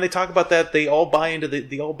 but when they talk about that, they all buy into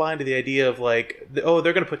the idea of they're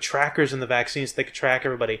going to put trackers in the vaccines so they can track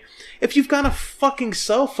everybody. If you've got a fucking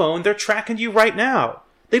cell phone, they're tracking you right now.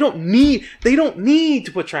 They don't need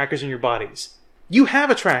to put trackers in your bodies. You have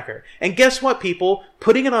a tracker. And guess what, people?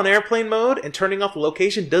 Putting it on airplane mode and turning off the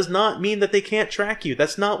location does not mean that they can't track you.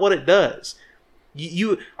 That's not what it does.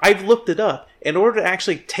 I've looked it up. In order to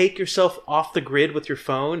actually take yourself off the grid with your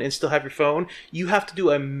phone and still have your phone, you have to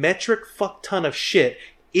do a metric fuck ton of shit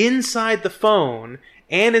inside the phone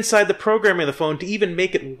and inside the programming of the phone to even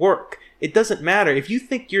make it work. It doesn't matter. If you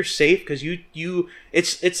think you're safe because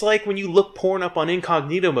it's like when you look porn up on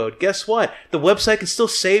incognito mode. Guess what? The website can still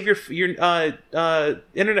save your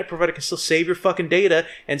internet provider can still save your fucking data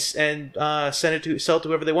and sell it to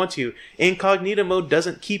whoever they want to. Incognito mode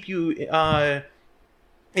doesn't keep you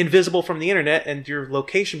invisible from the internet, and your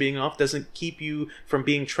location being off doesn't keep you from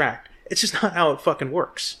being tracked. It's just not how it fucking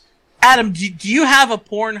works. Adam, do you have a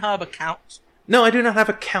Pornhub account? No, I do not have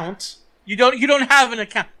an account. You don't have an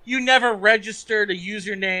account. You never registered a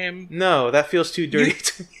username. No, that feels too dirty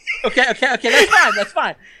to me. Okay.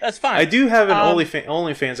 That's fine. I do have an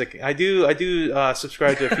OnlyFans. I do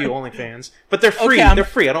subscribe to a few OnlyFans, but they're free. They're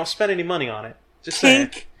free. I don't spend any money on it. Just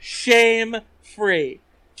kink shame free.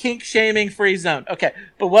 Kink shaming free zone. Okay,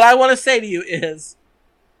 but what I want to say to you is,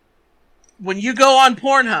 when you go on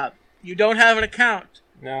Pornhub, you don't have an account.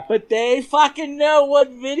 No. But they fucking know what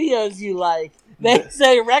videos you like. They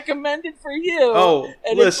say recommended for you. Oh,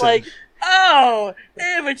 and listen. It's like, oh,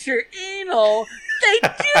 amateur anal. They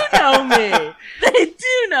do know me. They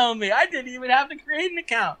do know me. I didn't even have to create an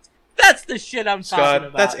account. That's the shit I'm talking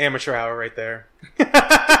about. That's amateur hour right there.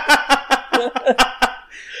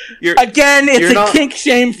 Again, it's a kink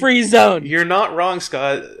shame free zone. You're not wrong,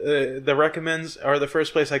 Scott. The recommends are the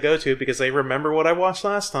first place I go to because they remember what I watched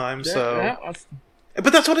last time.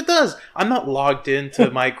 But that's what it does. I'm not logged into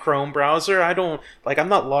my Chrome browser. I'm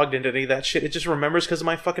not logged into any of that shit. It just remembers because of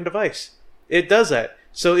my fucking device. It does that.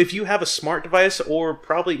 So if you have a smart device or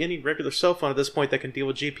probably any regular cell phone at this point that can deal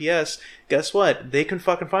with GPS, guess what? They can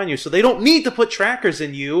fucking find you. So they don't need to put trackers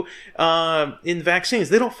in you in vaccines.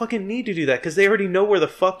 They don't fucking need to do that because they already know where the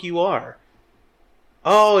fuck you are.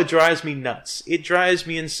 Oh, it drives me nuts. It drives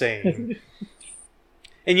me insane.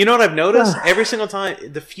 And you know what I've noticed? Every single time,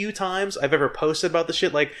 the few times I've ever posted about the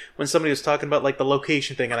shit, like when somebody was talking about the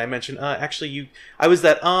location thing and I mentioned, I was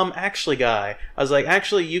that actually guy. I was like,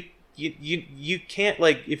 actually, you can't,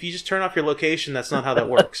 if you just turn off your location, that's not how that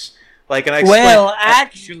works. And I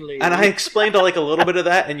explained, and I explained a little bit of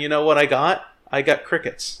that, and you know what I got? I got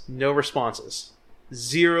crickets. No responses.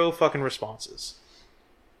 0 fucking responses.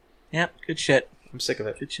 Yep, good shit. I'm sick of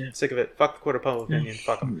it. Good shit. Sick of it. Fuck the court of public opinion.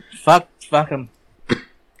 Fuck them. Fuck them.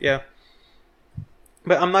 Yeah.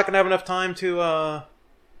 But I'm not going to have enough time to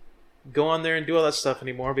go on there and do all that stuff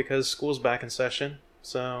anymore because school's back in session.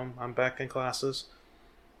 So I'm back in classes.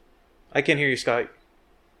 I can't hear you, Scott.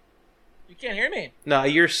 You can't hear me? No,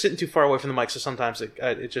 you're sitting too far away from the mic, so sometimes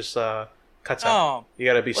it just cuts out. Oh. You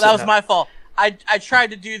got to be that was my fault. I tried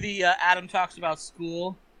to do the Adam Talks About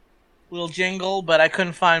School little jingle, but I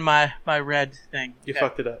couldn't find my red thing. You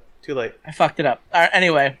fucked it up. Too late. I fucked it up. All right,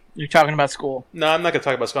 anyway, you're talking about school. No, I'm not going to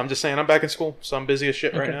talk about school. I'm just saying I'm back in school, so I'm busy as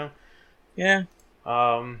shit right now. Yeah.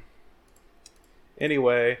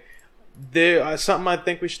 Anyway, there's something I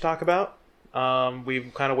think we should talk about.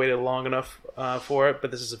 We've kind of waited long enough for it,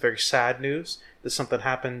 but this is a very sad news. This is something that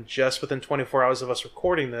happened just within 24 hours of us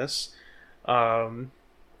recording this. Do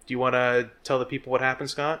you want to tell the people what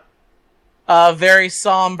happened, Scott? Very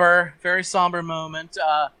somber moment.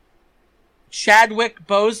 Chadwick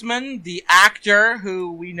Boseman, the actor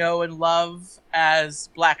who we know and love as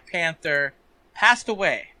Black Panther, passed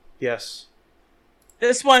away. Yes.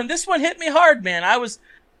 This one hit me hard, man. I was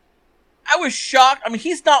shocked. I mean,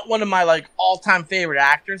 he's not one of my all-time favorite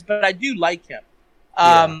actors, but I do like him.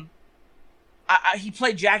 He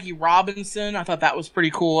played Jackie Robinson. I thought that was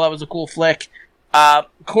pretty cool. That was a cool flick. Of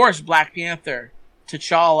course, Black Panther,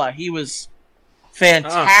 T'Challa. He was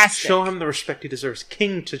fantastic. Show him the respect he deserves,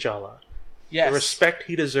 King T'Challa. Yes. The respect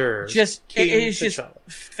he deserves. It is just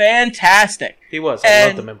fantastic. He was. I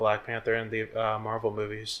loved him in Black Panther and the Marvel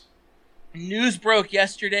movies. News broke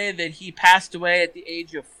yesterday that he passed away at the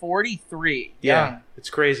age of 43. Yeah, it's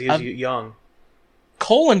crazy. He's young.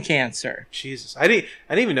 colon cancer. Jesus, I didn't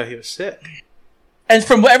even know he was sick. And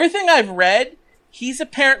from everything I've read, he's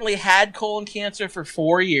apparently had colon cancer for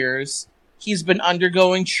 4 years. He's been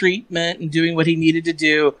undergoing treatment and doing what he needed to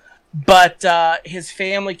do, but his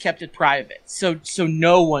family kept it private, so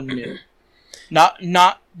no one knew. Not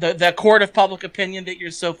the court of public opinion that you're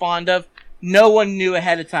so fond of. No one knew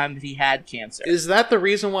ahead of time that he had cancer. Is that the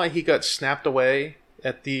reason why he got snapped away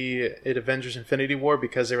at Avengers Infinity War?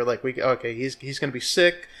 Because they were like, he's going to be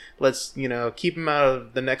sick. Let's, keep him out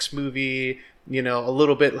of the next movie, a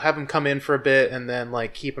little bit, have him come in for a bit and then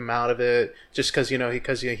like keep him out of it just because,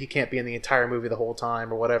 he can't be in the entire movie the whole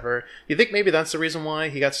time or whatever. You think maybe that's the reason why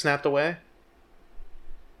he got snapped away?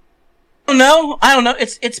 I don't know.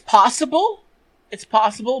 It's possible. It's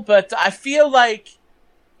possible, but I feel like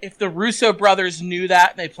if the Russo brothers knew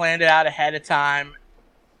that and they planned it out ahead of time,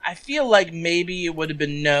 I feel like maybe it would have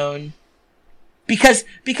been known. Because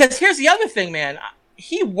here's the other thing, man.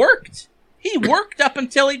 He worked up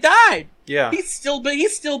until he died. Yeah. He's still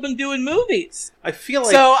been doing movies. I feel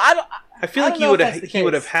like he would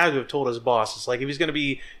have had to have told his boss. It's like if he's going to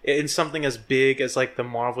be in something as big as like the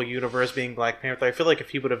Marvel Universe being Black Panther, I feel like if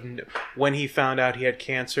he would have, when he found out he had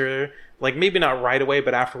cancer, like maybe not right away,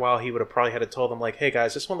 but after a while, he would have probably had to tell them like, "Hey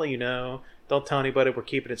guys, just want to let you know, don't tell anybody, we're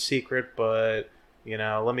keeping it secret, but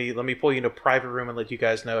let me pull you into a private room and let you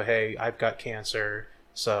guys know, hey, I've got cancer,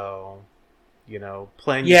 so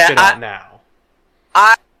playing your shit out now."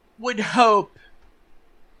 I would hope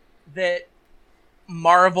that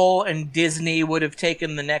Marvel and Disney would have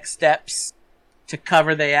taken the next steps to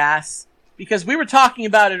cover the ass, because we were talking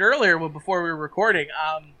about it earlier before we were recording.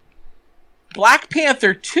 Black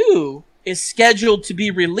Panther 2 is scheduled to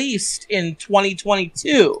be released in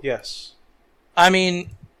 2022. Yes. I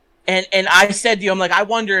mean, and I said to you, I'm like, I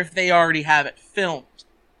wonder if they already have it filmed.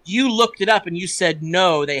 You looked it up and you said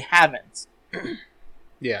no, they haven't.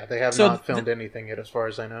 Yeah, they have not filmed anything yet, as far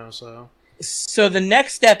as I know. So the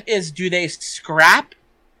next step is: do they scrap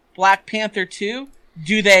Black Panther 2?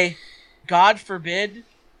 Do they, God forbid,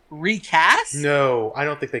 recast? No, I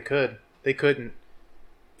don't think they could. They couldn't.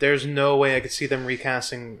 There's no way I could see them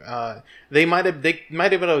recasting. They might have been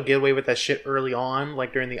able to get away with that shit early on,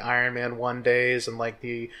 like during the Iron Man 1 days and like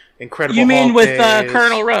the Incredible Hulk days. You mean with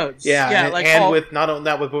Colonel Rhodes? Yeah, and with not only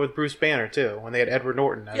that, but with Bruce Banner too, when they had Edward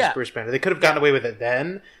Norton as Bruce Banner. They could have gotten away with it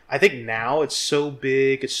then. I think now it's so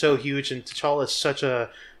big, it's so huge, and T'Challa is such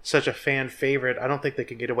a fan favorite. I don't think they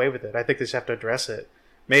could get away with it. I think they just have to address it.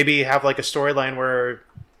 Maybe have like a storyline where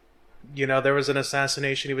there was an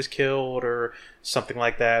assassination, he was killed, or something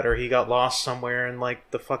like that, or he got lost somewhere in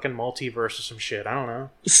like the fucking multiverse or some shit. I don't know.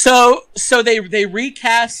 So they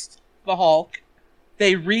recast the Hulk,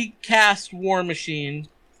 they recast War Machine,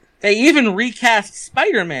 they even recast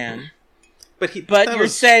Spider-Man. But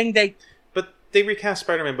saying they recast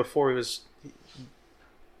Spider-Man before he was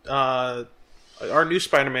our new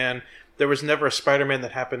Spider-Man. There was never a Spider-Man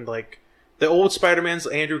that happened like the old Spider-Man's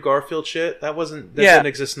Andrew Garfield shit. That didn't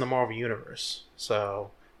exist in the Marvel Universe.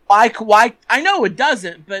 So why? I know it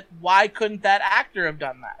doesn't, but why couldn't that actor have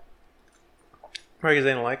done that? Probably because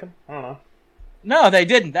they didn't like him. I don't know. No, they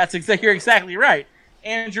didn't. You're exactly right.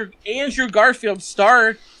 Andrew Garfield's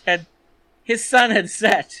star his son had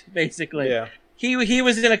set, basically. Yeah. He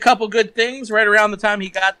was in a couple good things right around the time he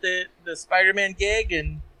got the Spider-Man gig,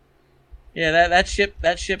 and that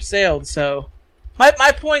ship sailed. So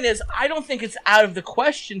my point is, I don't think it's out of the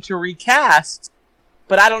question to recast,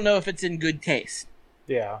 but I don't know if it's in good taste.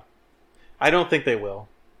 Yeah, I don't think they will.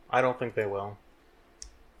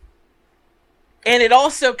 And it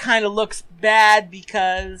also kind of looks bad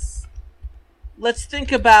because let's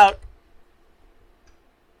think about,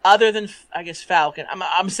 other than, I guess, Falcon,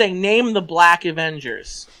 I'm saying name the Black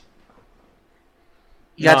Avengers.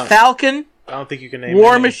 You got Falcon. I don't think you can name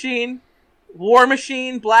War Machine,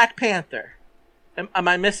 Black Panther. Am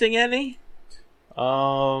I missing any?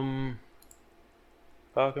 Falcon,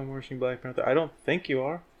 War Machine, Black Panther. I don't think you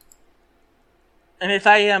are. And if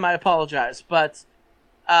I am, I apologize. But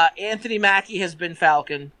Anthony Mackie has been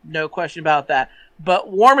Falcon, no question about that. But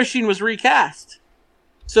War Machine was recast.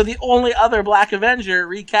 So the only other Black Avenger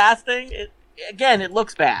recasting, it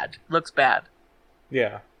looks bad.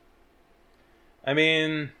 Yeah. I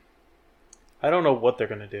mean, I don't know what they're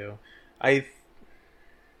going to do.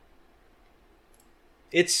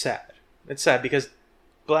 It's sad. It's sad because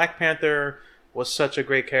Black Panther was such a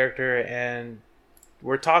great character, and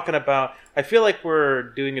we're talking about... I feel like we're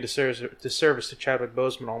doing a disservice to Chadwick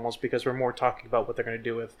Boseman almost, because we're more talking about what they're going to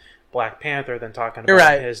do with Black Panther than talking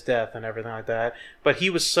about his death and everything like that. But he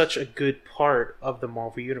was such a good part of the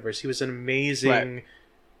Marvel Universe. He was an amazing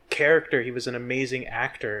character. He was an amazing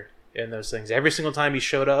actor. in those things. Every single time he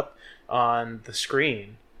showed up on the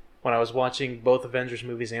screen when I was watching both Avengers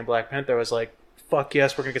movies and Black Panther, I was like, fuck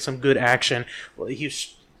yes, we're gonna get some good action. Well,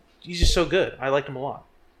 he's just so good. I liked him a lot.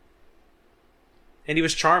 And he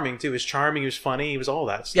was charming too. He was charming, he was funny, he was all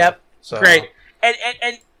that stuff. Yep. So, great.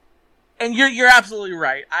 And you're absolutely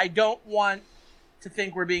right. I don't want to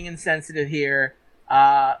think we're being insensitive here.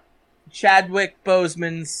 Chadwick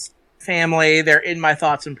Boseman's family, they're in my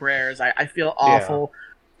thoughts and prayers. I feel awful. Yeah.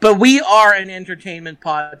 But we are an entertainment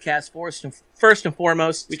podcast first and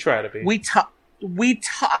foremost. We try to be. We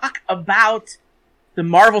talk about the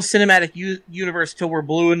Marvel Cinematic Universe till we're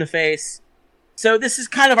blue in the face. So this is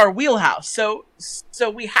kind of our wheelhouse. So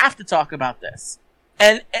we have to talk about this.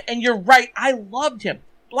 And you're right. I loved him.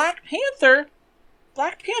 Black Panther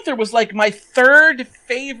was like my third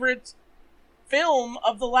favorite film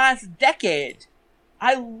of the last decade.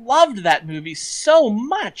 I loved that movie so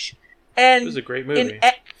much. And it was a great movie.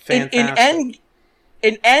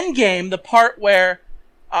 In Endgame, the part where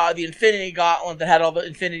the Infinity Gauntlet that had all the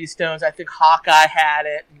Infinity Stones, I think Hawkeye had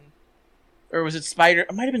it, or was it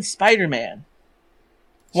It might have been Spider-Man.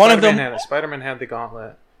 One of them. Spider-Man had the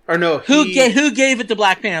gauntlet. Or no, who gave it to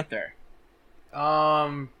Black Panther?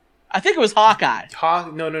 I think it was Hawkeye.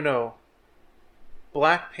 No.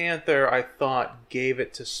 Black Panther, I thought, gave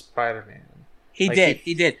it to Spider-Man. He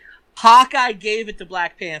did. Hawkeye gave it to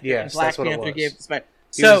Black Panther. Yes, and Black that's what Panther it was. gave it to Spider-Man.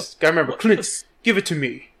 I remember, Clint, give it to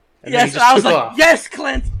me. And yes, I was like, off. Yes,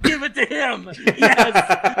 Clint, give it to him.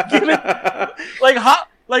 Yes, give it.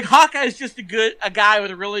 Like Hawkeye is just a guy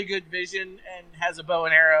with a really good vision and has a bow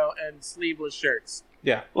and arrow and sleeveless shirts.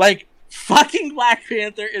 Yeah. Like, fucking Black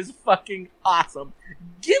Panther is fucking awesome.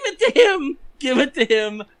 Give it to him. Give it to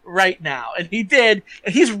him right now. And he did.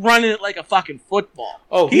 And he's running it like a fucking football.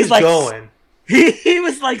 Oh, he's like, going. He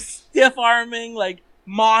was like stiff arming like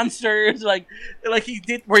monsters, like he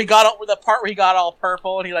did where he got all, the part where he got all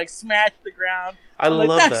purple and he like smashed the ground. I love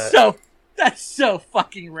that. That's so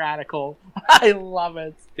fucking radical. I love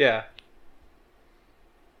it. Yeah.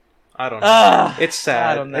 I don't know. It's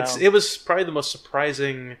sad. I don't know. It was probably the most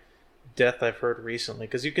surprising death I've heard recently,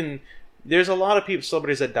 because there's a lot of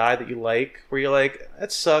celebrities that die that you like, where you're like,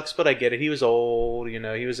 that sucks, but I get it. He was old, he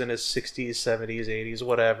was in his 60s, 70s, 80s,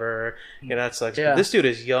 whatever. That sucks. Yeah. But this dude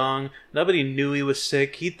is young. Nobody knew he was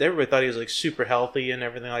sick. Everybody thought he was like super healthy and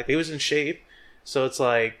everything. Like, he was in shape. So it's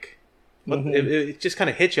like, it just kind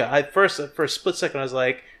of hit you. For a split second, I was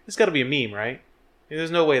like, this got to be a meme, right?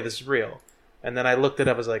 There's no way this is real. And then I looked it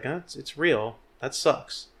up. I was like, it's real. That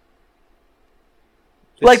sucks.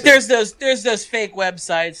 Like there's those fake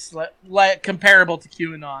websites like comparable to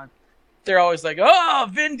QAnon. They're always like, oh,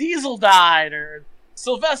 Vin Diesel died or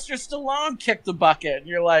Sylvester Stallone kicked the bucket. And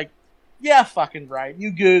you're like, yeah, fucking right.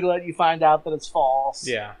 You Google it, you find out that it's false.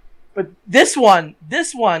 Yeah. But this one,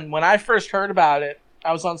 when I first heard about it,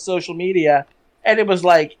 I was on social media, and it was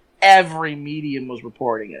like every medium was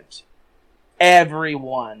reporting it.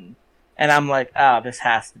 Everyone. And I'm like, this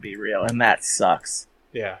has to be real, and that sucks.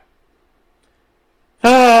 Yeah.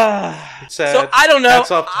 It's sad. So I don't know. Hats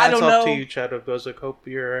off to you, Chadwick Boseman. Hope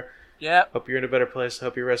you're in a better place.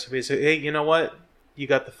 Hope your recipe. So, hey, you know what? You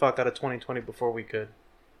got the fuck out of 2020 before we could.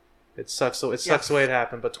 It sucks. So it sucks the way it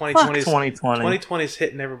happened. But 2020 is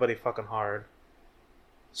hitting everybody fucking hard.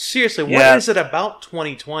 Seriously, what is it about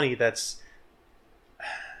 2020 that's?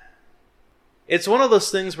 It's one of those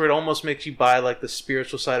things where it almost makes you buy like the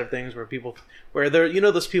spiritual side of things, where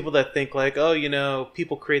those people that think like, oh,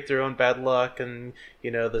 people create their own bad luck, and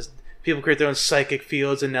people create their own psychic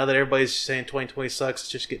fields, and now that everybody's saying 2020 sucks, it's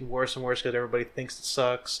just getting worse and worse because everybody thinks it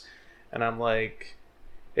sucks. And I'm like,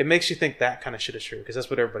 it makes you think that kind of shit is true because that's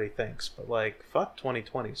what everybody thinks. But like, fuck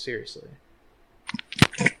 2020, seriously.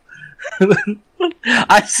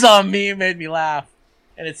 I saw a meme, made me laugh,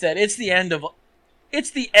 and it said, It's the end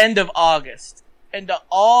of August, and to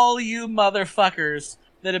all you motherfuckers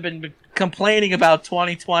that have been complaining about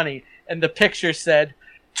 2020, and the picture said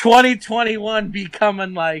 2021 be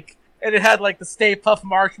coming like, and it had like the Stay Puft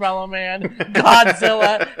Marshmallow Man,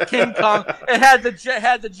 Godzilla, King Kong. It had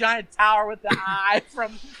the giant tower with the eye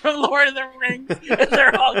from Lord of the Rings, and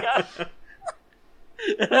they're all got.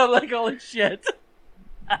 And I'm like, holy shit.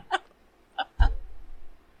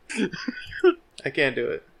 I can't do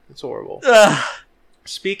it. It's horrible.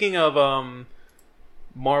 Speaking of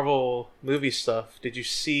Marvel movie stuff, did you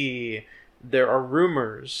see there are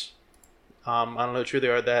rumors, I don't know how true they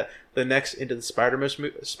are, that the next Into the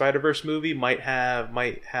Spider-Verse movie might have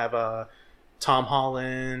Tom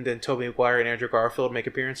Holland and Tobey Maguire and Andrew Garfield make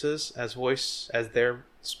appearances as their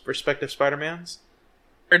respective Spider-Mans?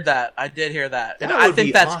 I did hear that. And I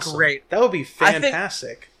think that's awesome. Great. That would be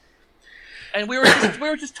fantastic. And we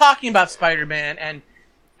were just talking about Spider-Man, and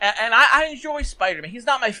I enjoy Spider-Man. He's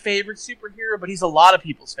not my favorite superhero, but he's a lot of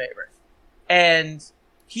people's favorite. And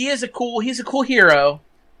he's a cool hero.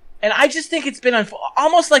 And I just think it's been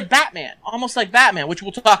almost like Batman, which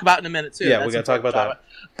we'll talk about in a minute too. Yeah, we gotta talk about that.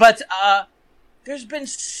 But there's been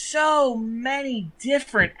so many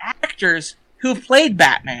different actors who've played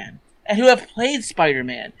Batman and who have played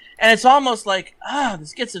Spider-Man, and it's almost like,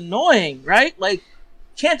 this gets annoying, right? Like,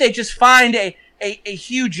 can't they just find a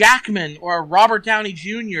Hugh Jackman or a Robert Downey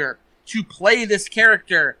Jr. to play this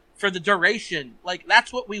character for the duration? Like,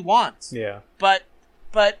 that's what we want. Yeah. But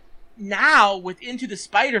now with Into the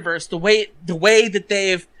Spider-Verse, the way that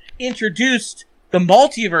they've introduced the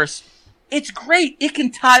multiverse, it's great. It can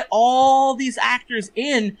tie all these actors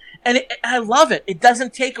in, and I love it. It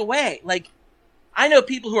doesn't take away. Like, I know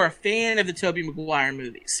people who are a fan of the Tobey Maguire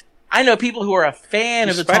movies. I know people who are a fan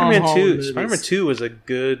of the Tom Holland movies. Spider-Man 2 was a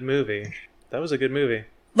good movie. That was a good movie.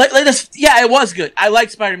 Like this, yeah, it was good. I like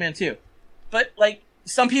Spider-Man 2. But, like,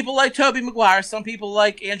 some people like Tobey Maguire, some people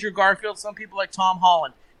like Andrew Garfield, some people like Tom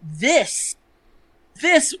Holland. This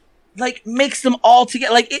like makes them all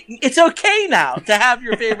together. Like, it's okay now to have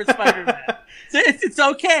your favorite Spider-Man. It's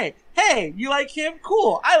okay. Hey, you like him?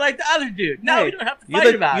 Cool. I like the other dude. Now we don't have to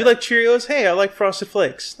fight about it. You like Cheerios? Hey, I like Frosted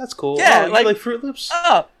Flakes. That's cool. Yeah, you like Fruit Loops?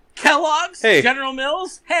 Oh, Kellogg's? Hey. General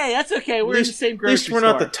Mills? Hey, that's okay. We're in the same grocery store. At least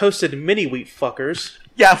we're not the toasted mini wheat fuckers.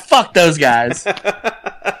 Yeah, fuck those guys.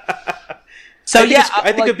 So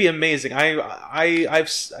I think it'd be amazing. I've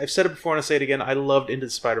said it before and I'll say it again. I loved Into the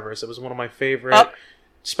Spider-Verse. It was one of my favorite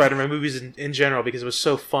Spider-Man movies in general because it was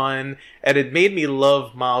so fun and it made me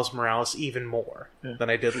love Miles Morales even more than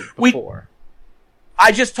I did before.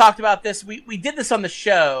 I just talked about this. We did this on the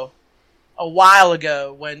show a while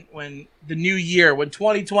ago when the new year, when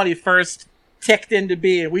 2020 first ticked into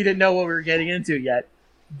being. We didn't know what we were getting into yet.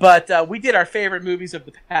 But we did our favorite movies of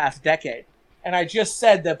the past decade. And I just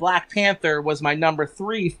said that Black Panther was my number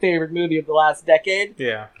 3 favorite movie of the last decade.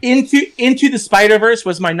 Yeah. Into the Spider-Verse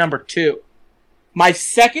was my number 2. My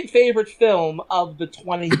second favorite film of the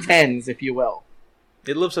 2010s, if you will.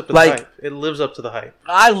 It lives up to the hype. It lives up to the hype.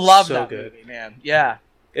 I love that movie, man. Yeah.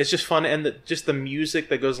 It's just fun, and just the music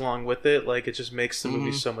that goes along with it, like, it just makes the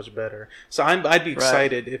movie so much better. So I'd be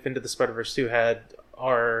excited if Into the Spider-Verse 2 had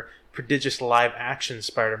our prodigious live-action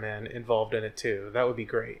Spider-Man involved in it, too. That would be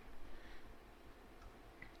great.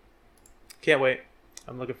 Can't wait.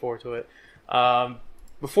 I'm looking forward to it.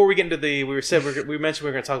 Before we get into we mentioned we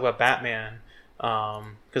were going to talk about Batman,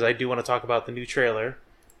 because I do want to talk about the new trailer.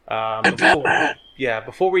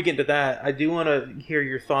 Before we get into that, I do want to hear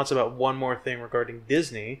your thoughts about one more thing regarding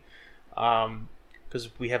Disney, because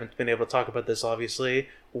we haven't been able to talk about this, obviously.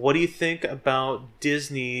 What do you think about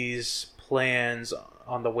Disney's plans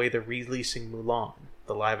on the way they're releasing Mulan,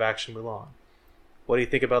 the live-action Mulan? What do you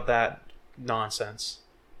think about that nonsense?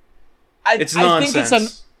 It's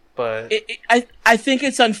nonsense, but I think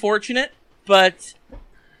it's unfortunate, but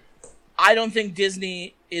I don't think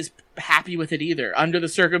Disney is happy with it either. Under the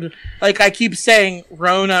circumstances, like I keep saying,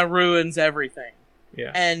 Rona ruins everything.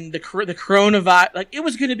 Yeah, and the coronavirus, like, it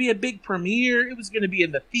was going to be a big premiere. It was going to be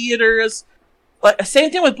in the theaters. Like,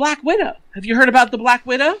 same thing with Black Widow. Have you heard about the Black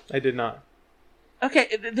Widow? I did not.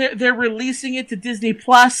 Okay, they're releasing it to Disney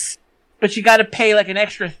Plus. But you got to pay like an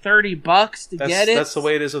extra $30 to get it. That's the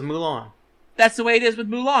way it is with Mulan. That's the way it is with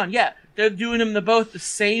Mulan. Yeah, they're doing them both the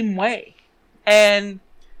same way, and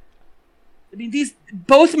I mean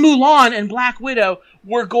both Mulan and Black Widow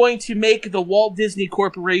were going to make the Walt Disney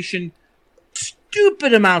Corporation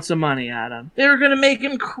stupid amounts of money, Adam. They were going to make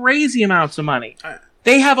him crazy amounts of money.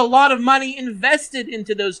 They have a lot of money invested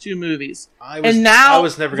into those two movies, I was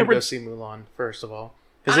never going to go see Mulan. First of all.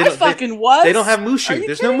 Was. They don't have Mushu.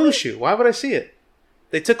 There's no Mushu. Why would I see it?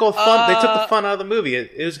 They took all fun. They took the fun out of the movie.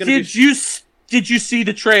 It was going to be. Did you see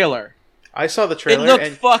the trailer? I saw the trailer. It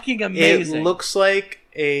looked fucking amazing. It looks like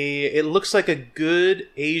a good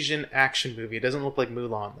Asian action movie. It doesn't look like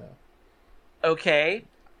Mulan though. Okay.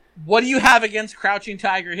 What do you have against Crouching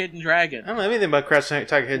Tiger, Hidden Dragon? I don't know anything about Crouching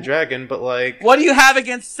Tiger, Hidden Dragon, but like, what do you have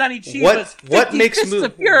against Sonny Chiba's what makes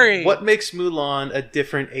Fury? What makes Mulan a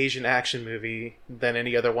different Asian action movie than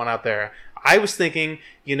any other one out there? I was thinking,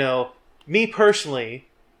 me personally,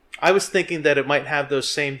 I was thinking that it might have those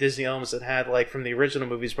same Disney elements that had like from the original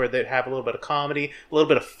movies, where they'd have a little bit of comedy, a little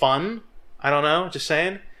bit of fun. I don't know, just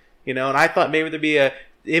saying, and I thought maybe there'd be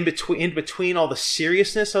in between all the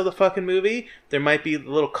seriousness of the fucking movie, there might be a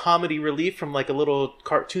little comedy relief from like a little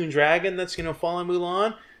cartoon dragon that's following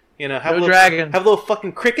Mulan. Have a little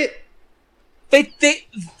fucking cricket. They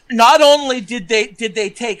not only did they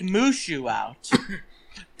take Mushu out,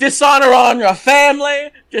 dishonor on your family,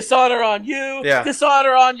 dishonor on you, Yeah.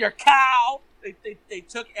 dishonor on your cow. They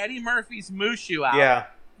took Eddie Murphy's Mushu out. Yeah.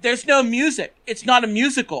 There's no music. It's not a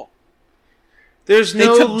musical. There's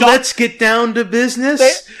no let's get down to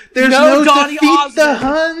business. There's no Donny defeat the Osmond.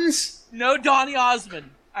 Huns. No Donny Osmond.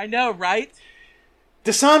 I know, right?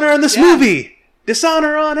 Dishonor on this movie.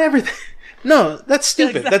 Dishonor on everything. No, that's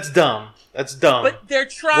stupid. Exactly. That's dumb. That's dumb. But they're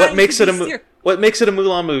trying What makes to it be What makes it a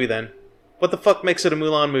Mulan movie then? What the fuck makes it a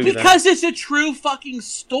Mulan movie then? Because it's a true fucking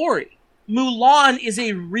story. Mulan is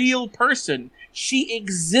a real person. She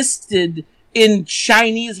existed in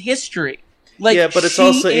Chinese history. Like, yeah, but it's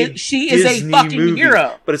also she is a fucking movie.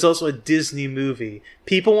 hero. But it's also a Disney movie.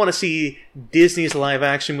 People want to see Disney's live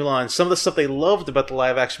action Mulan. Some of the stuff they loved about the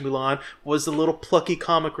live action Mulan was the little plucky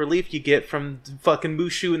comic relief you get from fucking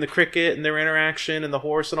Mushu and the cricket and their interaction and the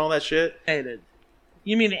horse and all that shit.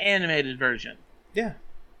 You mean the animated version? Yeah.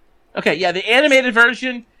 Okay, yeah, the animated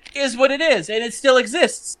version is what it is, and it still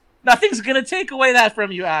exists. Nothing's gonna take away that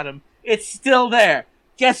from you, Adam. It's still there.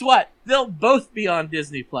 Guess what? They'll both be on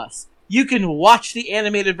Disney Plus. You can watch the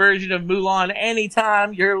animated version of Mulan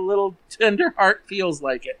anytime your little tender heart feels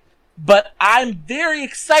like it. But I'm very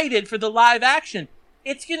excited for the live action.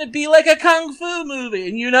 It's gonna be like a kung fu movie,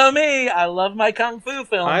 and you know me, I love my kung fu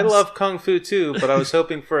films. I love kung fu too, but I was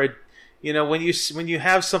hoping for when you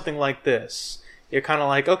have something like this, you're kind of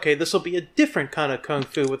like, okay, this will be a different kind of kung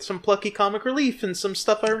fu with some plucky comic relief and some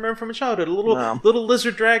stuff I remember from my childhood. A little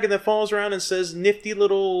lizard dragon that falls around and says nifty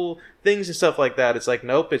little things and stuff like that. It's like,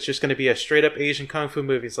 nope, it's just going to be a straight up Asian kung fu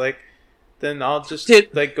movie. It's like, then I'll just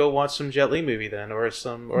go watch some Jet Li movie then, or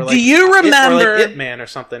like. Do you remember Ip Man or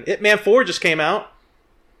something? Ip Man 4 just came out.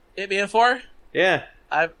 Ip Man 4? Yeah.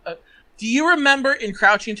 Do you remember in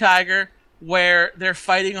Crouching Tiger where they're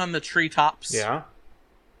fighting on the treetops? Yeah.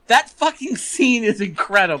 That fucking scene is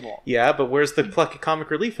incredible. Yeah, but where's the plucky comic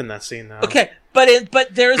relief in that scene, though? Okay, but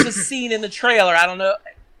there's a scene in the trailer. I don't know.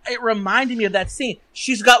 It reminded me of that scene.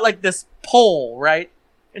 She's got like this pole, right?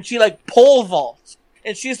 And she like pole vaults,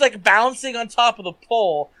 and she's like bouncing on top of the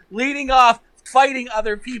pole, leading off, fighting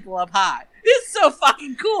other people up high. It's so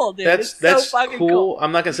fucking cool, dude. That's so fucking cool.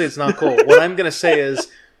 I'm not gonna say it's not cool. What I'm gonna say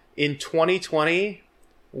is, in 2020.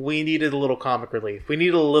 We needed a little comic relief. We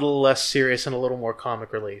need a little less serious and a little more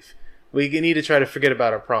comic relief. We need to try to forget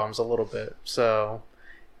about our problems a little bit. So,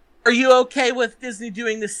 are you okay with Disney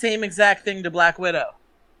doing the same exact thing to Black Widow?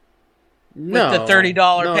 No. With the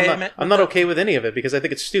 $30 payment? I'm not okay with any of it because I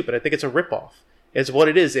think it's stupid. I think it's a ripoff. It's what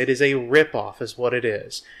it is. It is a ripoff is what it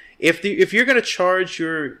is. If you're going to charge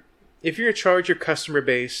your customer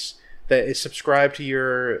base that is subscribed to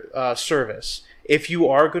your service, if you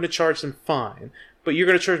are going to charge them, fine. But you're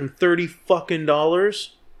going to charge them $30 fucking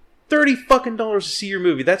to see your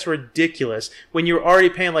movie. That's ridiculous. When you're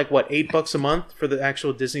already paying like what, $8 a month for the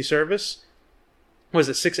actual Disney service? Was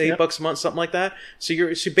it $6, $8 a month, something like that? So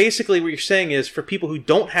basically what you're saying is for people who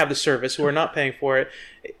don't have the service, who are not paying for it,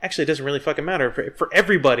 actually it doesn't really fucking matter. For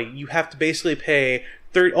everybody, you have to basically pay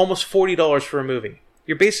almost $40 for a movie.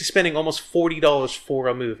 You're basically spending almost $40 for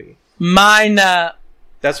a movie.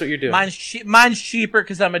 That's what you're doing. Mine's cheaper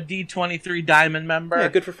because I'm a D23 Diamond member. Yeah,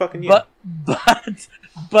 good for fucking you.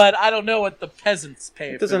 But I don't know what the peasants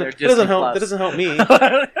pay for their Disney Plus. That doesn't help me.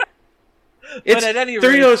 But at any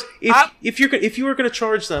rate, $30. If you were going to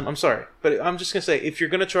charge them, I'm sorry, but I'm just going to say, if you're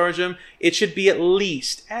going to charge them, it should be at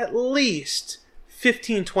least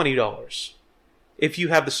 $15, $20 if you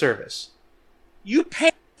have the service. You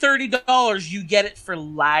pay $30, you get it for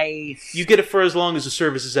life. You get it for as long as the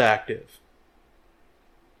service is active.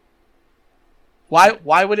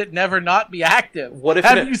 Why would it never not be active?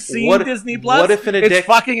 Have you seen Disney Plus? It's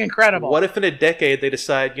fucking incredible. What if in a decade they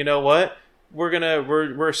decide, you know what,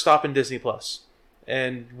 we're stopping Disney Plus,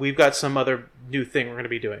 and we've got some other new thing we're going to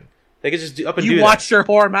be doing. They could just do that. You watch your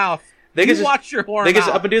whore mouth. They could just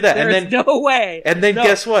up and do that, There's no way. And then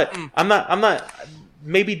guess what? I'm not.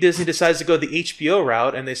 Maybe Disney decides to go the HBO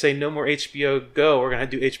route, and they say no more HBO Go. We're going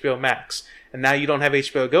to do HBO Max. And now you don't have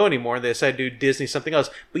HBO Go anymore, and they decide to do Disney something else.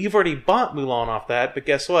 But you've already bought Mulan off that, but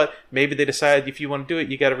guess what? Maybe they decide if you want to do it,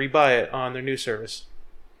 you got to rebuy it on their new service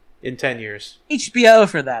in 10 years. HBO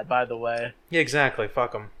for that, by the way. Yeah, exactly.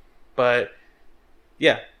 Fuck them. But,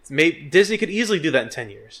 yeah, Disney could easily do that in 10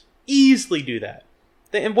 years. Easily do that.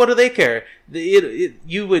 And what do they care?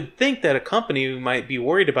 You would think that a company might be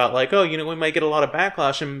worried about, like, oh, we might get a lot of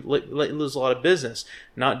backlash and lose a lot of business.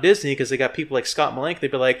 Not Disney, because they got people like Scott Malenk.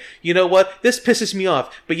 They'd be like, you know what? This pisses me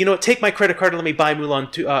off. But you know what? Take my credit card and let me buy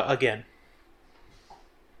Mulan again.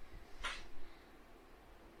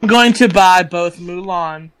 I'm going to buy both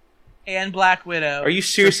Mulan and Black Widow. Are you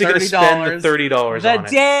seriously going to spend the $30 the on it? The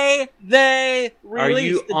day they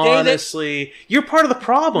release. Are you honestly? You're part of the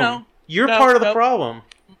problem. No. You're part of the problem.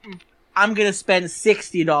 I'm going to spend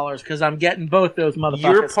 $60 because I'm getting both those motherfuckers.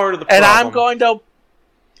 You're part of the problem. And I'm going to...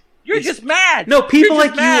 You're just mad. No, people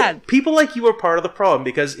You're like you. People like you are part of the problem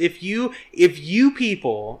because if you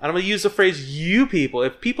people, and I'm going to use the phrase "you people,"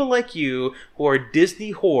 if people like you who are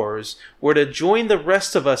Disney whores were to join the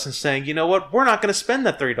rest of us in saying, you know what, we're not going to spend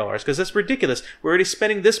that $30 because that's ridiculous. We're already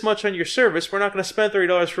spending this much on your service. We're not going to spend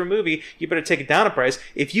 $30 for a movie. You better take it down a price.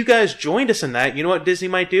 If you guys joined us in that, you know what Disney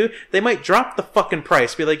might do? They might drop the fucking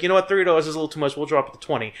price. Be like, you know what, $30 is a little too much. We'll drop it to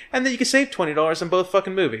 $20, and then you can save $20 on both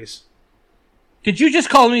fucking movies. Did you just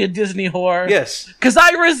call me a Disney whore? Yes. Because I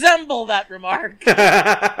resemble that remark.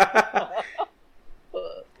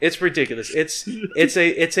 It's ridiculous. It's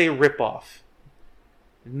a ripoff.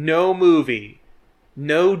 No movie,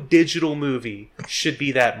 no digital movie should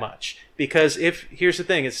be that much. Because here's the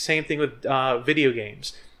thing, it's the same thing with video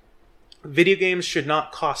games. Video games should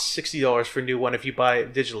not cost $60 for a new one if you buy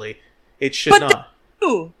it digitally. It should not.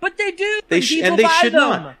 But they do. They should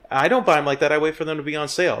not. I don't buy them like that. I wait for them to be on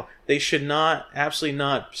sale. They should not, absolutely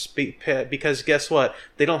not, because guess what?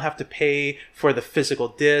 They don't have to pay for the physical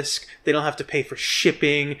disc. They don't have to pay for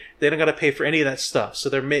shipping. They don't got to pay for any of that stuff. So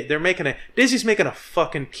Disney's making a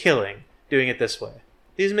fucking killing doing it this way.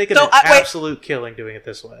 Disney's making an absolute killing doing it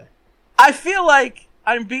this way. I feel like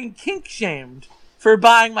I'm being kink shamed for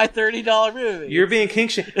buying my $30 movie. You're being kink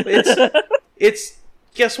shamed. It's.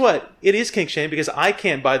 Guess what? It is kink shame because I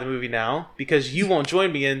can't buy the movie now because you won't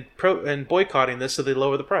join me in boycotting this so they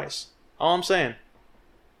lower the price. All I'm saying.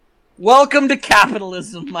 Welcome to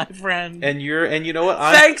capitalism, my friend. And you know what?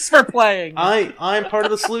 Thanks for playing. I'm part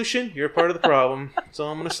of the solution. You're part of the problem. That's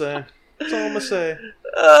all I'm gonna say.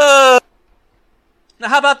 Now,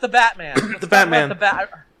 how about the Batman? The Batman.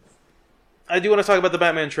 I do want to talk about the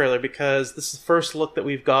Batman trailer because this is the first look that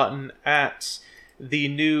we've gotten at the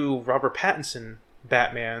new Robert Pattinson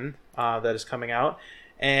Batman that is coming out,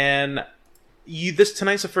 and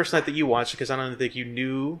tonight's the first night that you watched it because I don't think you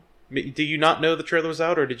knew. Did you not know the trailer was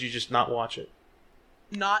out, or did you just not watch it?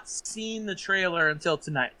 Not seen the trailer until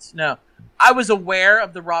tonight. No, I was aware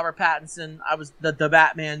of the Robert Pattinson. I was the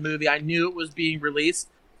Batman movie. I knew it was being released,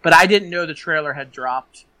 but I didn't know the trailer had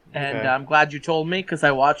dropped. And Okay. I'm glad you told me because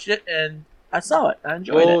I watched it and I saw it. I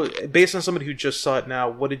enjoyed it. Based on somebody who just saw it now,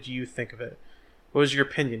 what did you think of it? What was your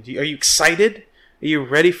opinion? Are you excited? Are you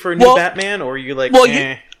ready for a new Batman, or are you like,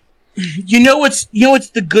 eh? You know what's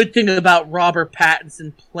the good thing about Robert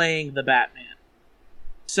Pattinson playing the Batman?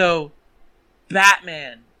 So,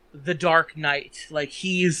 Batman, the Dark Knight, like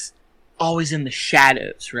he's always in the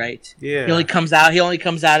shadows, right? Yeah. He only comes out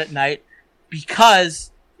at night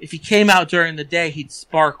because if he came out during the day, he'd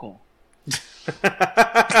sparkle.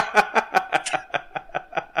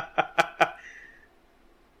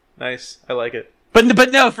 Nice. I like it.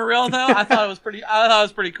 But no, for real though, I thought it was pretty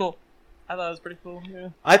cool. Yeah.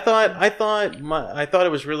 I thought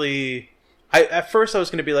it was really. At first I was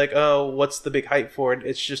going to be like, oh, what's the big hype for it?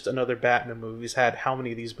 It's just another Batman movie. He's had how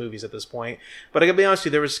many of these movies at this point? But I gotta be honest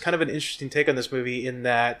with you, there was kind of an interesting take on this movie in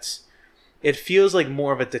that it feels like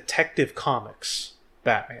more of a Detective Comics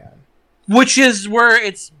Batman. Which is where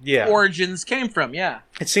its Yeah. origins came from, yeah.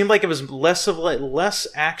 It seemed like it was less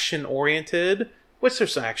action oriented. What's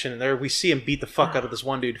there's some action in there? We see him beat the fuck out of this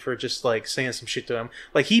one dude for just like saying some shit to him.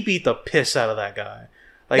 Like he beat the piss out of that guy.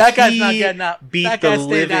 Like That guy's not getting up. Beat That the guy's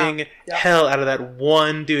staying out. living Yep. hell out of that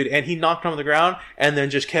one dude, and he knocked him on the ground, and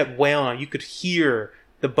then just kept wailing on him. You could hear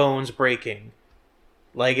the bones breaking.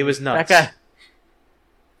 Like it was nuts.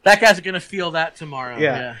 That guy's gonna feel that tomorrow.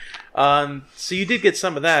 Yeah. So you did get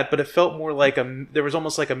some of that, but it felt more like there was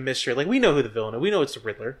almost like a mystery. Like we know who the villain is. We know it's the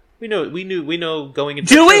Riddler. We know going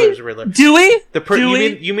into the trailer it was the Riddler. Do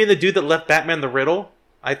we? You mean the dude that left Batman the riddle?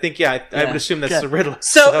 I think I would assume that's the Riddler.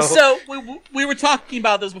 So we were talking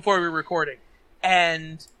about this before we were recording,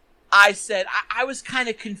 and I said I was kind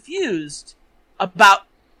of confused about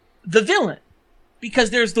the villain because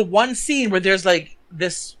there's the one scene where there's like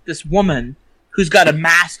this woman who's got a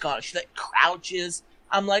mask on. She like crouches.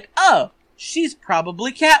 I'm like, oh, she's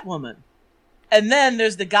probably Catwoman. And then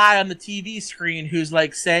there's the guy on the TV screen who's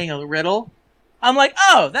like saying a riddle. I'm like,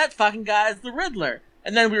 oh, that fucking guy is the Riddler.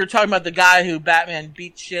 And then we were talking about the guy who Batman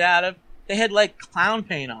beat shit out of. They had like clown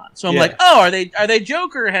paint on. So I'm like, oh, are they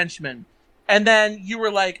Joker henchmen? And then you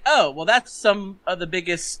were like, oh, well, that's some of the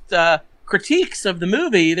biggest critiques of the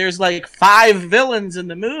movie. There's like 5 villains in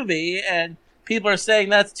the movie, and people are saying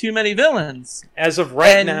that's too many villains. As of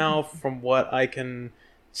right now, from what I can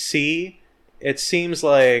see, it seems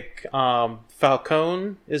like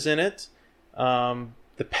Falcone is in it.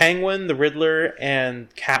 The The Penguin, the Riddler,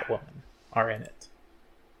 and Catwoman are in it.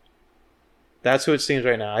 That's who it seems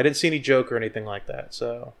right now. I didn't see any Joker or anything like that,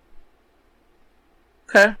 so...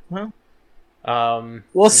 Okay, well...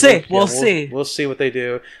 we'll see. We'll see. We'll see what they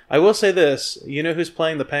do. I will say this. You know who's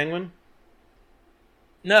playing the Penguin?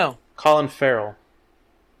 No. Colin Farrell.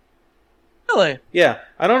 Really? Yeah.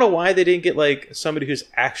 I don't know why they didn't get, like, somebody who's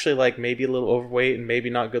actually, like, maybe a little overweight and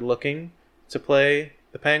maybe not good looking to play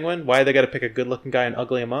the Penguin. Why they got to pick a good looking guy and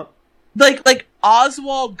ugly him up? Like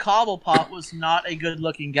Oswald Cobblepot was not a good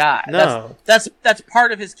looking guy. No. That's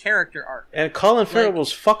part of his character arc. And Colin Farrell was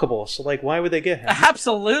fuckable, so, like, why would they get him?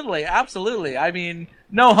 Absolutely. I mean,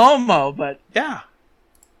 no homo, but Yeah.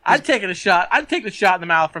 I'd take a shot. I'd take the shot in the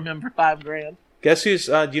mouth from him for $5,000. Guess who's,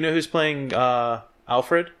 do you know who's playing,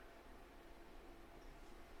 Alfred?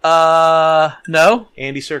 No.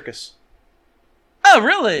 Andy Serkis. Oh,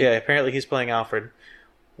 really? Yeah, apparently he's playing Alfred.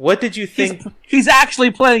 What did you think? He's actually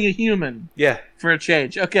playing a human. Yeah. For a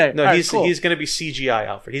change. Okay. No, right, he's cool. going to be CGI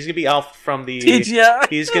Alfred. He's going to be Alfred from the... CGI?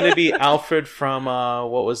 He's going to be Alfred from,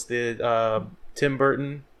 what was the Tim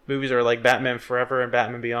Burton movies, or like Batman Forever and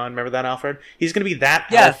Batman Beyond. Remember that Alfred? He's going to be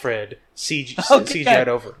that Alfred CGI'd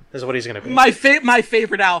over. Is what he's going to be. My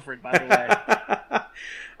favorite Alfred, by the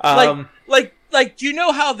way. Like, do you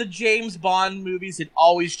know how the James Bond movies had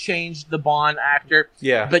always changed the Bond actor?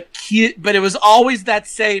 Yeah. But it was always that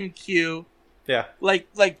same Q. Yeah.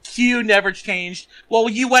 Like Q never changed. Well,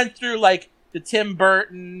 you went through like the Tim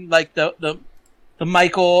Burton, like the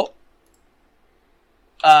Michael,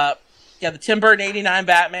 the Tim Burton '89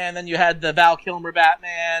 Batman. Then you had the Val Kilmer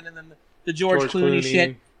Batman, and then the George Clooney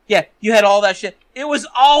shit. Yeah, you had all that shit. It was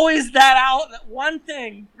always that one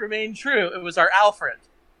thing remained true. It was our Alfred.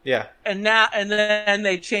 Yeah. And then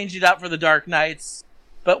they changed it up for the Dark Knights.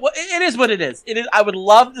 But it is what it is. It is. I would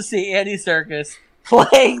love to see Andy Serkis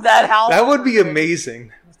playing that Alfred. That would be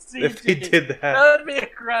amazing if they did that. That would be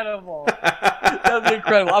incredible. That would be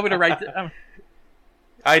incredible. I'm going to write that.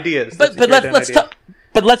 Ideas.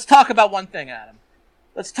 But let's talk about one thing, Adam.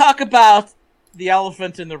 Let's talk about the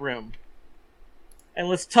elephant in the room. And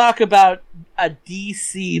let's talk about a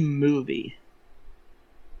DC movie.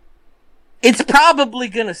 It's probably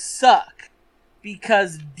gonna suck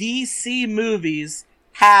because DC movies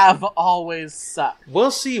have always sucked. We'll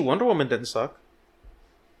see. Wonder Woman didn't suck.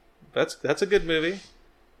 That's a good movie.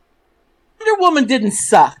 Wonder Woman didn't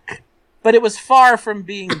suck, but it was far from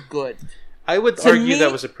being good. I would argue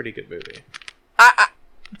that was a pretty good movie.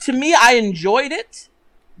 To me, I enjoyed it,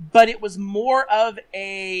 but it was more of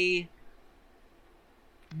a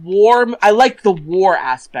war. I liked the war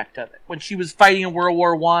aspect of it when she was fighting in World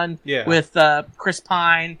War I with Chris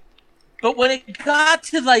Pine. But when it got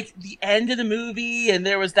to like the end of the movie and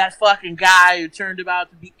there was that fucking guy who turned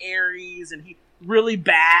out to be Ares and he really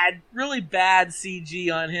bad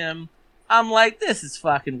CG on him, I'm like, this is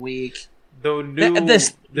fucking weak. The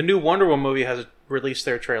new Wonder Woman movie has released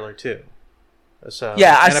their trailer too. So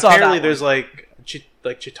yeah, I saw that. Apparently, one. there's like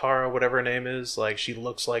Chitara, whatever her name is. Like she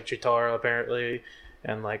looks like Chitara apparently.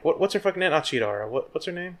 And like, what's her fucking name? Not Cheetara. What's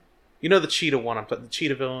her name? You know the cheetah one. The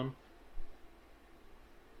cheetah villain.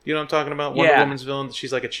 You know what I'm talking about? Wonder Woman's villain.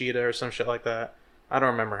 She's like a cheetah or some shit like that. I don't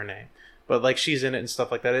remember her name, but like she's in it and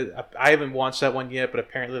stuff like that. I haven't watched that one yet, but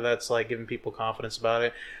apparently that's like giving people confidence about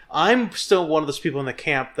it. I'm still one of those people in the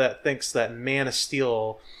camp that thinks that Man of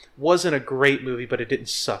Steel wasn't a great movie, but it didn't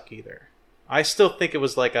suck either. I still think it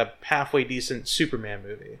was like a halfway decent Superman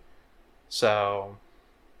movie. So.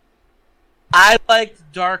 I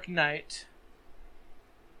liked Dark Knight,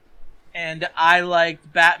 and I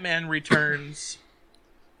liked Batman Returns,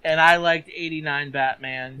 and I liked '89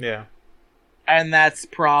 Batman. Yeah. And that's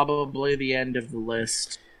probably the end of the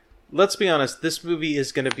list. Let's be honest, this movie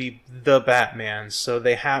is going to be the Batman, so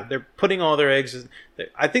they're putting all their eggs,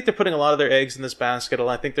 I think they're putting a lot of their eggs in this basket, and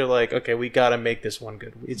I think they're like, okay, we got to make this one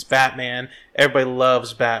good. It's Batman, everybody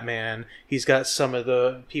loves Batman, he's got some of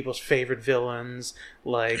the people's favorite villains,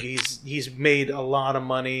 like, he's made a lot of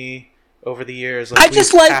money over the years, like,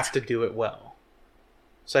 have to do it well.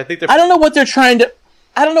 So I think I don't know what they're trying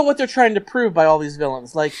to prove by all these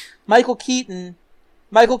villains, like, Michael Keaton's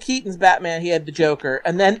Batman, he had the Joker,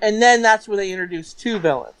 and then that's where they introduced two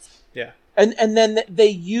villains. Yeah. And then they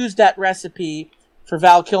used that recipe for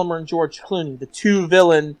Val Kilmer and George Clooney, the two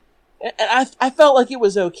villain, and I felt like it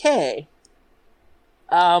was okay.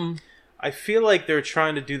 I feel like they're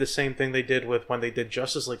trying to do the same thing they did with when they did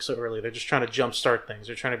Justice League so early. They're just trying to jumpstart things.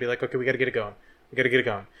 They're trying to be like, okay, we got to get it going.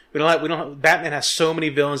 Batman has so many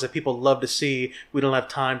villains that people love to see. We don't have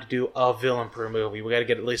time to do a villain per movie. We got to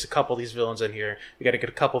get at least a couple of these villains in here. We got to get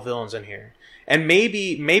a couple villains in here. And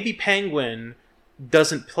maybe Penguin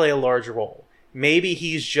doesn't play a large role. maybe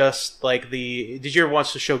he's just like the. Did you ever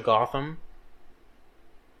watch the show Gotham?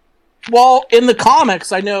 Well, in the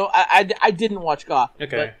comics, I know I didn't watch Gotham.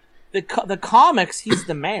 Okay. But the comics, he's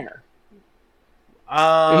the mayor.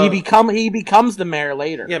 He becomes the mayor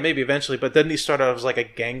later. Yeah, maybe eventually. But didn't he start out as like a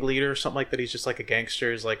gang leader or something like that? He's just like a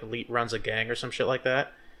gangster, he's like runs a gang or some shit like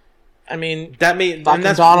that. I mean, that may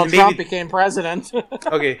Donald Trump became president.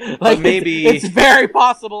 Okay, like but maybe it's very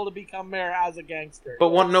possible to become mayor as a gangster. But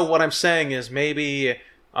what I'm saying is maybe,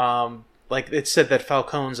 like it said that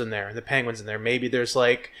Falcone's in there, the Penguin's in there.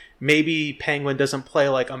 Maybe Penguin doesn't play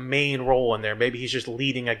like a main role in there. Maybe he's just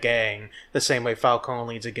leading a gang the same way Falcone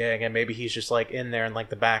leads a gang, and maybe he's just like in there in like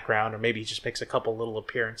the background, or maybe he just makes a couple little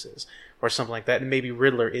appearances or something like that. And maybe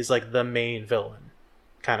Riddler is like the main villain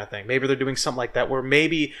kind of thing. Maybe they're doing something like that where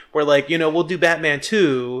maybe we're like, we'll do Batman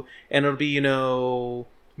 2 and it'll be,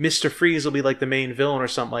 Mr. Freeze will be like the main villain or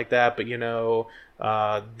something like that, but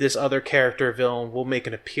this other character villain will make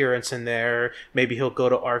an appearance in there. Maybe he'll go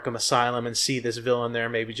to Arkham Asylum and see this villain there,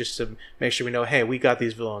 maybe just to make sure we know, hey, we got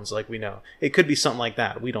these villains, like we know. It could be something like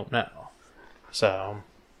that. We don't know. So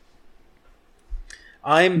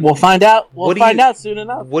we'll find out. We'll find out soon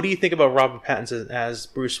enough. What do you think about Robert Pattinson as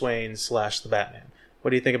Bruce Wayne / the Batman? What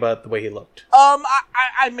do you think about the way he looked?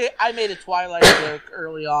 I made a Twilight joke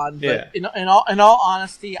early on, but yeah. in all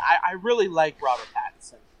honesty, I really like Robert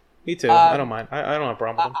Pattinson. Me too. I don't mind. I don't have a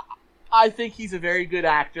problem with him. I think he's a very good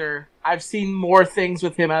actor. I've seen more things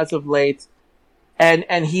with him as of late,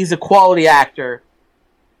 and he's a quality actor.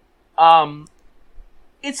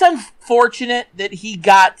 It's unfortunate that he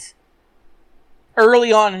got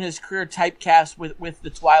early on in his career typecast with the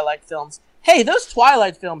Twilight films. Hey, those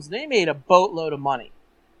Twilight films, they made a boatload of money.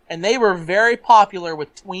 And they were very popular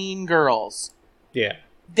with tween girls. Yeah.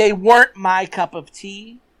 They weren't my cup of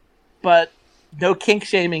tea, but no kink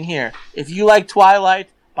shaming here. If you like Twilight,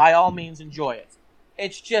 by all means enjoy it.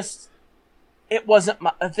 It's just, it wasn't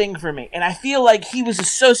a thing for me. And I feel like he was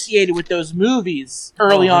associated with those movies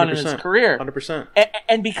early on in his career. 100%.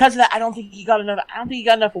 And because of that, I don't think he got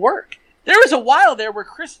enough work. There was a while there where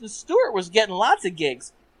Kristen Stewart was getting lots of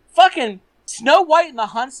gigs. Fucking Snow White and the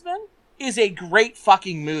Huntsman is a great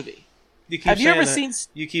fucking movie. Have you ever seen?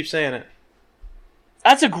 You keep saying it.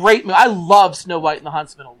 That's a great movie. I love Snow White and the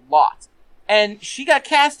Huntsman a lot, and she got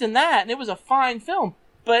cast in that, and it was a fine film.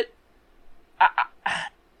 But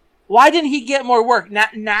why didn't he get more work?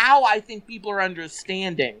 Now I think people are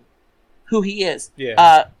understanding who he is.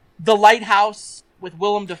 Yeah. The Lighthouse with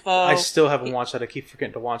Willem Dafoe. I still haven't watched that. I keep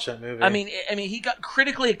forgetting to watch that movie. I mean, he got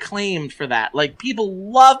critically acclaimed for that. Like, people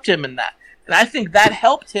loved him in that. And I think that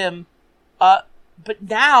helped him. But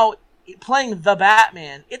now, playing the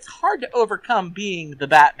Batman, it's hard to overcome being the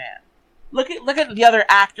Batman. Look at the other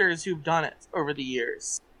actors who've done it over the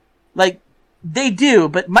years. Like, they do,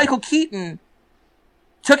 but Michael Keaton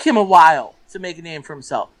took him a while to make a name for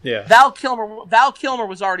himself. Yeah. Val Kilmer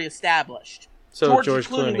was already established. So George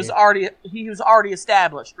Clooney was already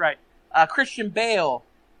established, right? Christian Bale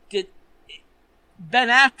did. Ben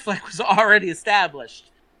Affleck was already established.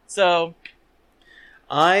 So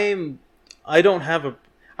I don't have a.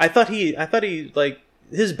 I thought he like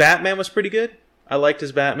his Batman was pretty good. I liked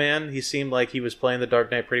his Batman. He seemed like he was playing the Dark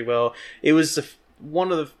Knight pretty well. It was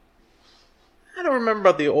one of the. I don't remember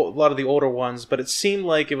about a lot of the older ones, but it seemed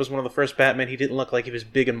like it was one of the first Batman. He didn't look like he was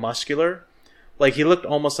big and muscular. Like, he looked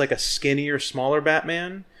almost like a skinnier, smaller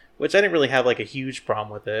Batman, which I didn't really have like a huge problem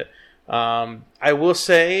with it. I will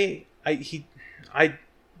say I'd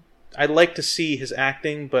like to see his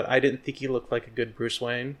acting, but I didn't think he looked like a good Bruce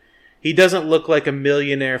Wayne. He doesn't look like a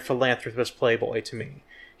millionaire philanthropist playboy to me.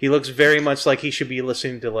 He looks very much like he should be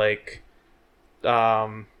listening to like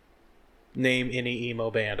name any emo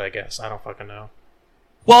band, I guess. I don't fucking know.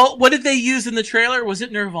 Well, what did they use in the trailer? Was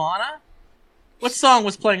it Nirvana? What song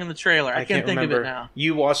was playing in the trailer? I can't think remember. of it now.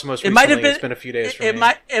 You watched the most recently. It's been a few days for me.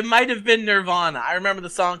 It might have been Nirvana. I remember the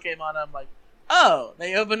song came on. I'm like, oh,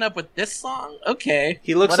 they opened up with this song? Okay.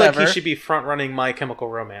 He looks like he should be front running My Chemical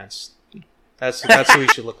Romance. That's who he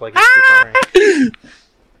should look like. He should be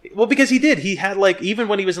well, because he did. He had like, even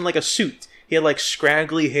when he was in like a suit, he had like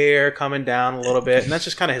scraggly hair coming down a little bit, and that's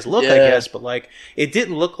just kind of his look, I guess. But like, it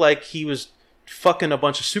didn't look like he was fucking a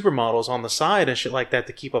bunch of supermodels on the side and shit like that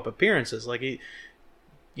to keep up appearances. Like, he,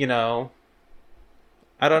 I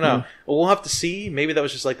don't know. Well, we'll have to see. Maybe that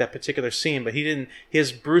was just like that particular scene, but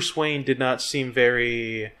his Bruce Wayne did not seem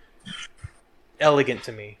very elegant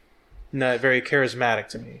to me. Not very charismatic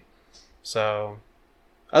to me. So,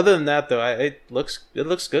 other than that, though, it looks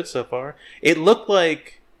good so far. It looked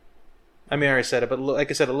like, I mean, I already said it, but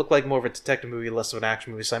like I said, it looked like more of a detective movie, less of an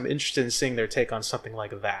action movie. So I'm interested in seeing their take on something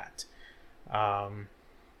like that.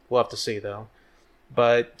 We'll have to see, though.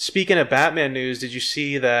 But speaking of Batman news, did you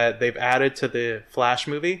see that they've added to the Flash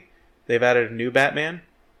movie? They've added a new Batman.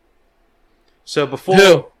 So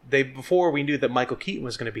before we knew that Michael Keaton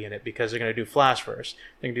was going to be in it because they're going to do Flash first.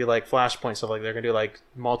 They're going to do like Flashpoint stuff, like they're going to do like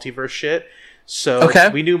multiverse shit. So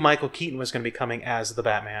we knew Michael Keaton was going to be coming as the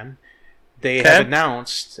Batman. They have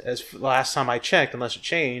announced, as last time I checked, unless it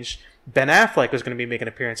changed, Ben Affleck was going to be making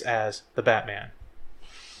an appearance as the Batman.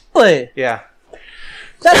 Really? Yeah.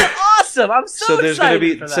 That's awesome! I'm so there's excited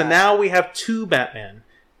gonna be, for that. So now we have two Batman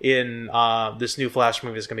in this new Flash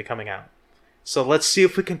movie that's going to be coming out. So let's see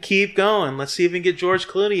if we can keep going. Let's see if we can get George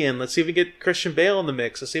Clooney in. Let's see if we can get Christian Bale in the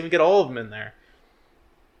mix. Let's see if we can get all of them in there.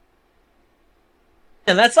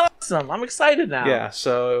 And that's awesome. I'm excited now. Yeah,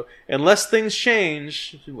 so unless things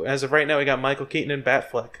change, as of right now, we got Michael Keaton and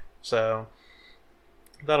Batfleck. So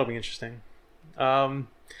that'll be interesting. Well,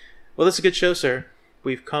 this is a good show, sir.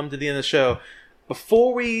 We've come to the end of the show.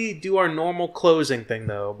 Before we do our normal closing thing,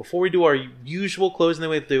 though, before we do our usual closing that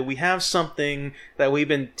we do, we have something that we've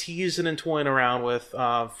been teasing and toying around with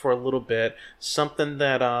for a little bit. Something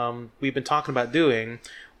that we've been talking about doing.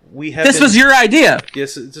 This was your idea.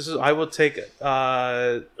 Yes, this is. I will take,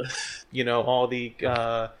 all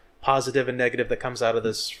the positive and negative that comes out of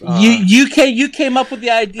this. You came up with the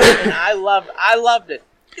idea, and I loved it.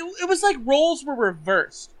 It was like roles were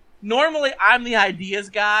reversed. Normally, I'm the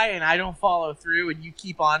ideas guy, and I don't follow through, and you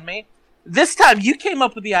keep on me. This time, you came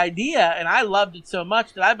up with the idea, and I loved it so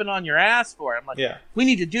much that I've been on your ass for it. I'm like, we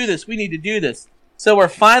need to do this. We need to do this. So we're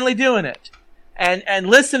finally doing it. And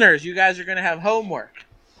listeners, you guys are going to have homework.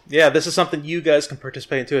 Yeah, this is something you guys can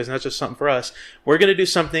participate in, too. It's not just something for us. We're going to do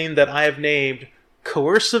something that I have named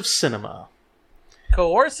Coercive Cinema.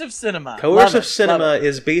 Coercive Cinema. Coercive Cinema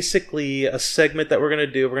is basically a segment that we're going to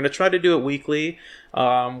do. We're going to try to do it weekly,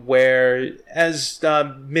 where, as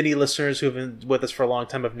many listeners who have been with us for a long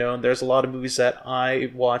time have known, there's a lot of movies that I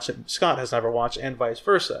watch that Scott has never watched, and vice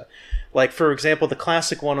versa. Like, for example, the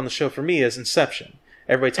classic one on the show for me is Inception.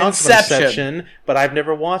 Everybody talks about Inception, but I've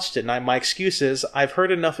never watched it. And my excuse is, I've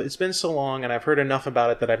heard enough, it's been so long, and I've heard enough about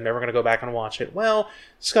it that I'm never going to go back and watch it. Well,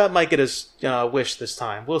 Scott might get his wish this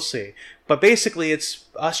time. We'll see. But basically, it's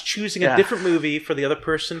us choosing a different movie for the other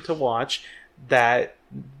person to watch that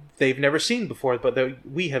they've never seen before, but that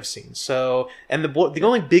we have seen. So, and the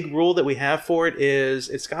only big rule that we have for it is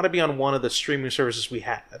it's got to be on one of the streaming services we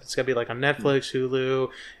have. It's got to be like on Netflix, Hulu,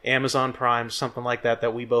 Amazon Prime, something like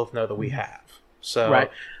that we both know that we have. So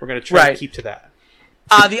we're going to try to keep to that.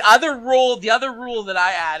 The other rule that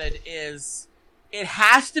I added is it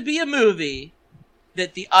has to be a movie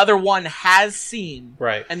that the other one has seen,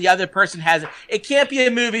 right? And the other person hasn't. It can't be a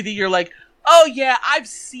movie that you're like, oh yeah, I've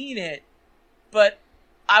seen it, but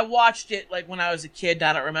I watched it like when I was a kid.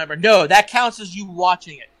 I don't remember. No, that counts as you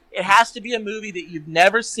watching it. It has to be a movie that you've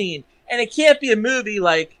never seen, and it can't be a movie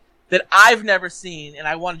like that I've never seen, and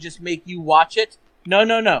I want to just make you watch it.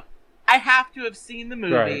 No. I have to have seen the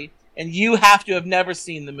movie, and you have to have never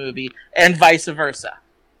seen the movie, and vice versa.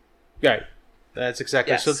 Right. That's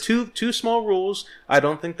exactly. Yes. So two small rules. I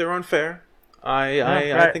don't think they're unfair.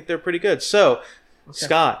 I think they're pretty good. So,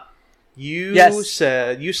 Scott, you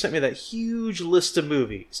said you sent me that huge list of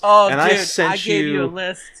movies. Oh, and dude, I gave you a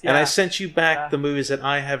list. Yeah. And I sent you back the movies that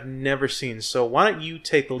I have never seen. So why don't you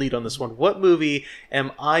take the lead on this one? What movie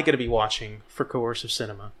am I going to be watching for Coercive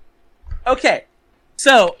Cinema? Okay.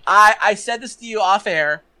 So, I said this to you off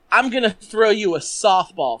air. I'm going to throw you a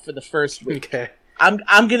softball for the first week. Okay.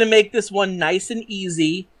 I'm going to make this one nice and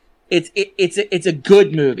easy. It's a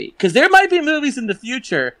good movie. Because there might be movies in the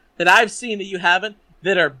future that I've seen that you haven't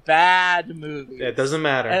that are bad movies. It doesn't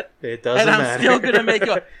matter. It doesn't matter. And I'm still going to make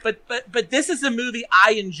it. But this is a movie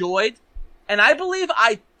I enjoyed. And I believe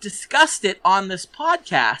I discussed it on this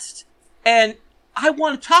podcast. And I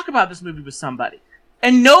want to talk about this movie with somebody.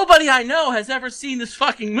 And nobody I know has ever seen this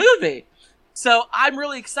fucking movie. So I'm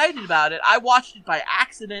really excited about it. I watched it by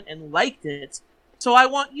accident and liked it. So I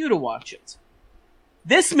want you to watch it.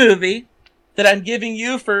 This movie that I'm giving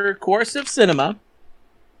you for Coercive Cinema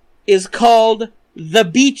is called The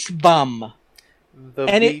Beach Bum.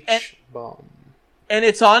 Beach Bum. And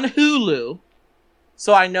it's on Hulu.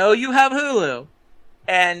 So I know you have Hulu.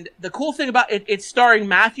 And the cool thing about it, it's starring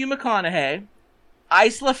Matthew McConaughey,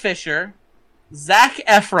 Isla Fisher, Zac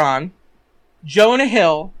Efron, Jonah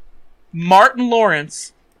Hill, Martin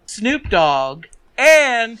Lawrence, Snoop Dogg,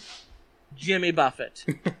 and Jimmy Buffett.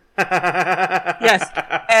 Yes.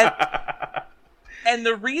 And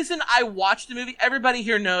the reason I watched the movie, everybody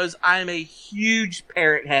here knows I'm a huge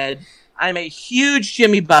Parrot head. I'm a huge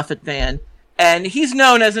Jimmy Buffett fan. And he's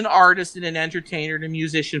known as an artist and an entertainer and a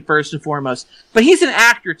musician first and foremost. But he's an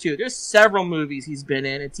actor too. There's several movies he's been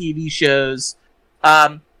in and TV shows.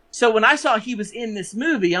 So when I saw he was in this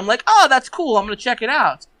movie, I'm like, oh, that's cool. I'm going to check it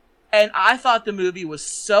out. And I thought the movie was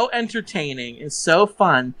so entertaining and so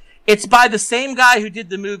fun. It's by the same guy who did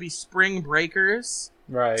the movie Spring Breakers.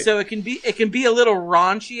 Right. So it can be a little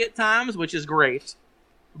raunchy at times, which is great.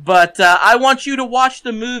 But I want you to watch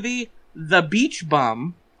the movie The Beach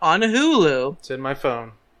Bum on Hulu. It's in my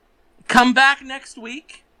phone. Come back next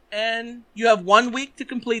week, and you have 1 week to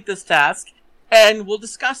complete this task, and we'll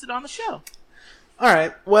discuss it on the show. All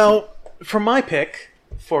right. Well, for my pick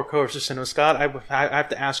for Coercive Cinema, Scott, I have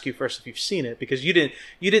to ask you first if you've seen it, because you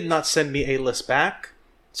did not send me a list back,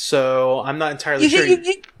 so I'm not entirely sure.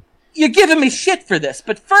 You're giving me shit for this,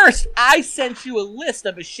 but first, I sent you a list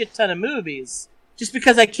of a shit ton of movies, just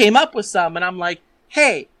because I came up with some, and I'm like,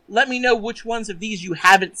 hey, let me know which ones of these you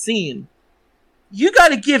haven't seen. You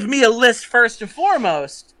gotta give me a list first and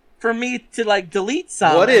foremost for me to, like, delete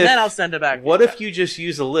some, and then I'll send it back. What if you just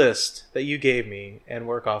use a list that you gave me and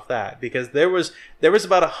work off that? Because there was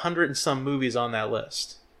about 100 and some movies on that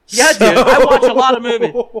list. Yeah, dude, I watch a lot of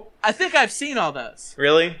movies. I think I've seen all those.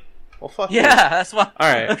 Really? Well, fuck you. Yeah, that's why.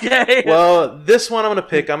 All right. Okay. Well, this one I'm going to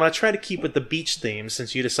pick. I'm going to try to keep with the beach theme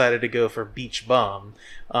since you decided to go for Beach Bum.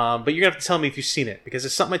 But you're going to have to tell me if you've seen it, because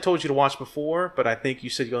it's something I told you to watch before, but I think you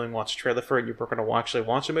said you only watched a trailer for it and you were going to actually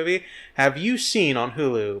watch the movie. Have you seen on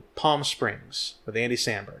Hulu Palm Springs with Andy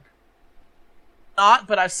Samberg? Not,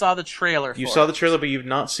 but I saw the trailer for it. You saw the trailer, but you've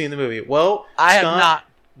not seen the movie. Well, I Scott, have not.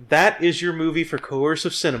 That is your movie for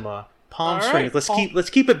Coercive Cinema, Palm All Springs. right, Let's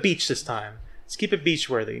keep it beach this time. Let's keep it beach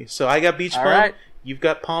worthy. So I got Beach Bum. Right. You've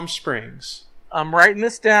got Palm Springs. I'm writing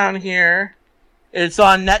this down here. It's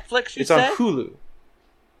on Netflix. It's on Hulu.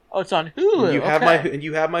 Oh, it's on Hulu. And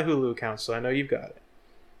you have my Hulu account, so I know you've got it.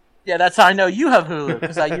 Yeah, that's how I know you have Hulu,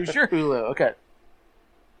 because I use your Hulu. Okay.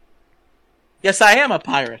 Yes, I am a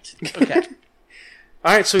pirate. Okay.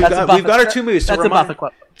 All right, so we've got our two movies. To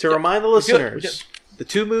remind the listeners, we do. the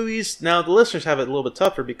two movies. Now the listeners have it a little bit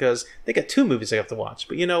tougher because they got two movies they have to watch.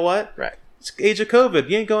 But you know what? Right. It's age of COVID.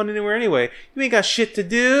 You ain't going anywhere anyway. You ain't got shit to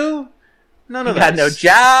do. None of that. You got no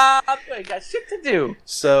job. You ain't got shit to do.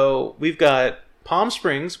 So we've got Palm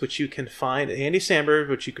Springs, which you can find, Andy Samberg,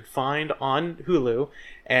 which you could find on Hulu.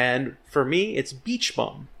 And for me, it's Beach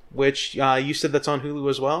Bum, which you said that's on Hulu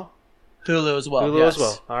as well? Hulu as well. Hulu as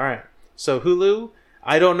well. All right. So Hulu,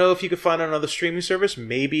 I don't know if you could find it on another streaming service.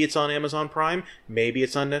 Maybe it's on Amazon Prime. Maybe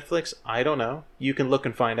it's on Netflix. I don't know. You can look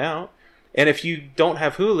and find out. And if you don't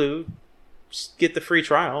have Hulu, just get the free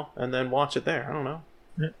trial and then watch it there. I don't know.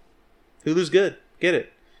 Yeah. Hulu's good. Get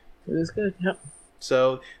it. Hulu's good. Yep.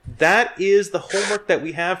 So that is the homework that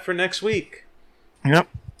we have for next week. Yep.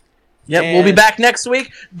 We'll be back next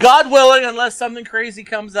week, God willing, unless something crazy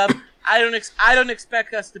comes up. I don't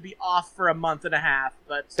expect us to be off for a month and a half,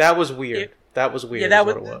 but that was weird. That was weird. Yeah,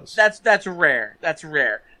 what it was. That's rare. That's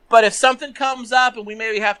rare. But if something comes up and we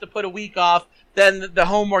maybe have to put a week off, then the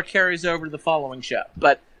homework carries over to the following show.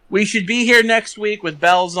 But we should be here next week with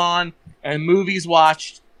bells on and movies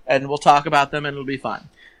watched, and we'll talk about them, and it'll be fun.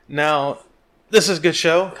 Now, this is a good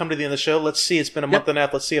show. Come to the end of the show. Let's see. It's been a month and a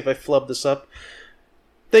half. Let's see if I flubbed this up.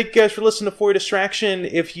 Thank you guys for listening to For Your Distraction.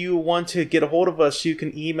 If you want to get a hold of us, you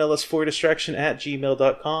can email us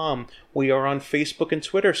foryourdistraction@gmail.com. We are on Facebook and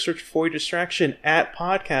Twitter. Search For Your Distraction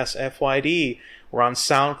 @podcastfyd. We're on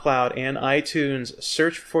SoundCloud and iTunes.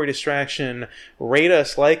 Search For Your Distraction. Rate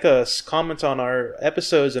us, like us, comment on our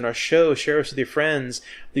episodes and our show. Share us with your friends.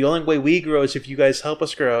 The only way we grow is if you guys help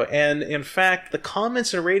us grow. And in fact, the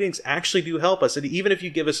comments and ratings actually do help us. And even if you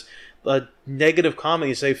give us a negative comment,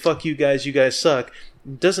 you say, fuck you guys suck.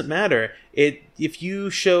 Doesn't matter. If you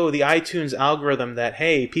show the iTunes algorithm that,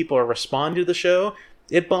 hey, people are responding to the show,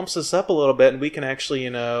 it bumps us up a little bit, and we can actually,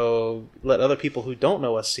 let other people who don't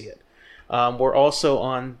know us see it. We're also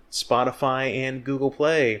on Spotify and Google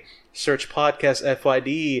Play. Search Podcast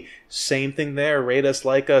FYD. Same thing there. Rate us,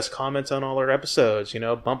 like us, comment on all our episodes.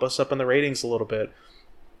 Bump us up in the ratings a little bit.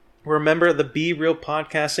 Remember the Be Real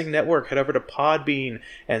Podcasting Network. Head over to Podbean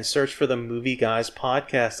and search for the Movie Guys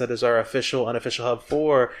Podcast. That is our official, unofficial hub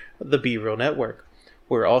for the Be Real Network.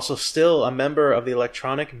 We're also still a member of the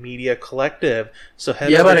Electronic Media Collective. So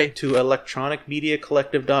head over to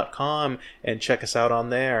electronicmediacollective.com and check us out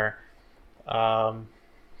on there.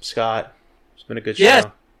 Scott, it's been a good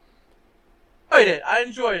show. I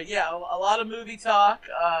enjoyed it. Yeah, a lot of movie talk.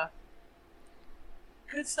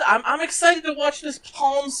 Good stuff. I'm excited to watch this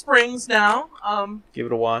Palm Springs now. Give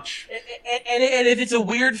it a watch. And if it's a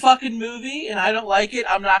weird fucking movie and I don't like it,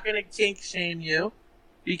 I'm not going to kink shame you,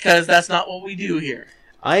 because that's not what we do here.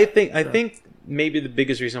 I think maybe the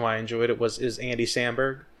biggest reason why I enjoyed it is Andy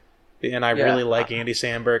Samberg. and I Yeah. really like Andy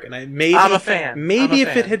Samberg. And I'm a fan. Maybe I'm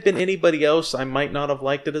a if it fan. had been anybody else, I might not have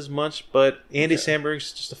liked it as much. But Andy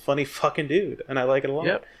Samberg's just a funny fucking dude, and I like it a lot.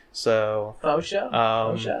 Yep. So, Faux show.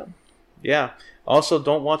 Faux show. yeah. Also,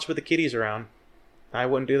 don't watch with the kitties around. I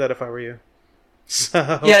wouldn't do that if I were you.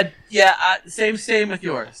 So Yeah. Same with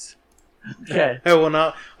yours. Okay. I will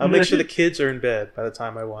not. I'll make sure the kids are in bed by the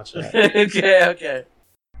time I watch that. Okay.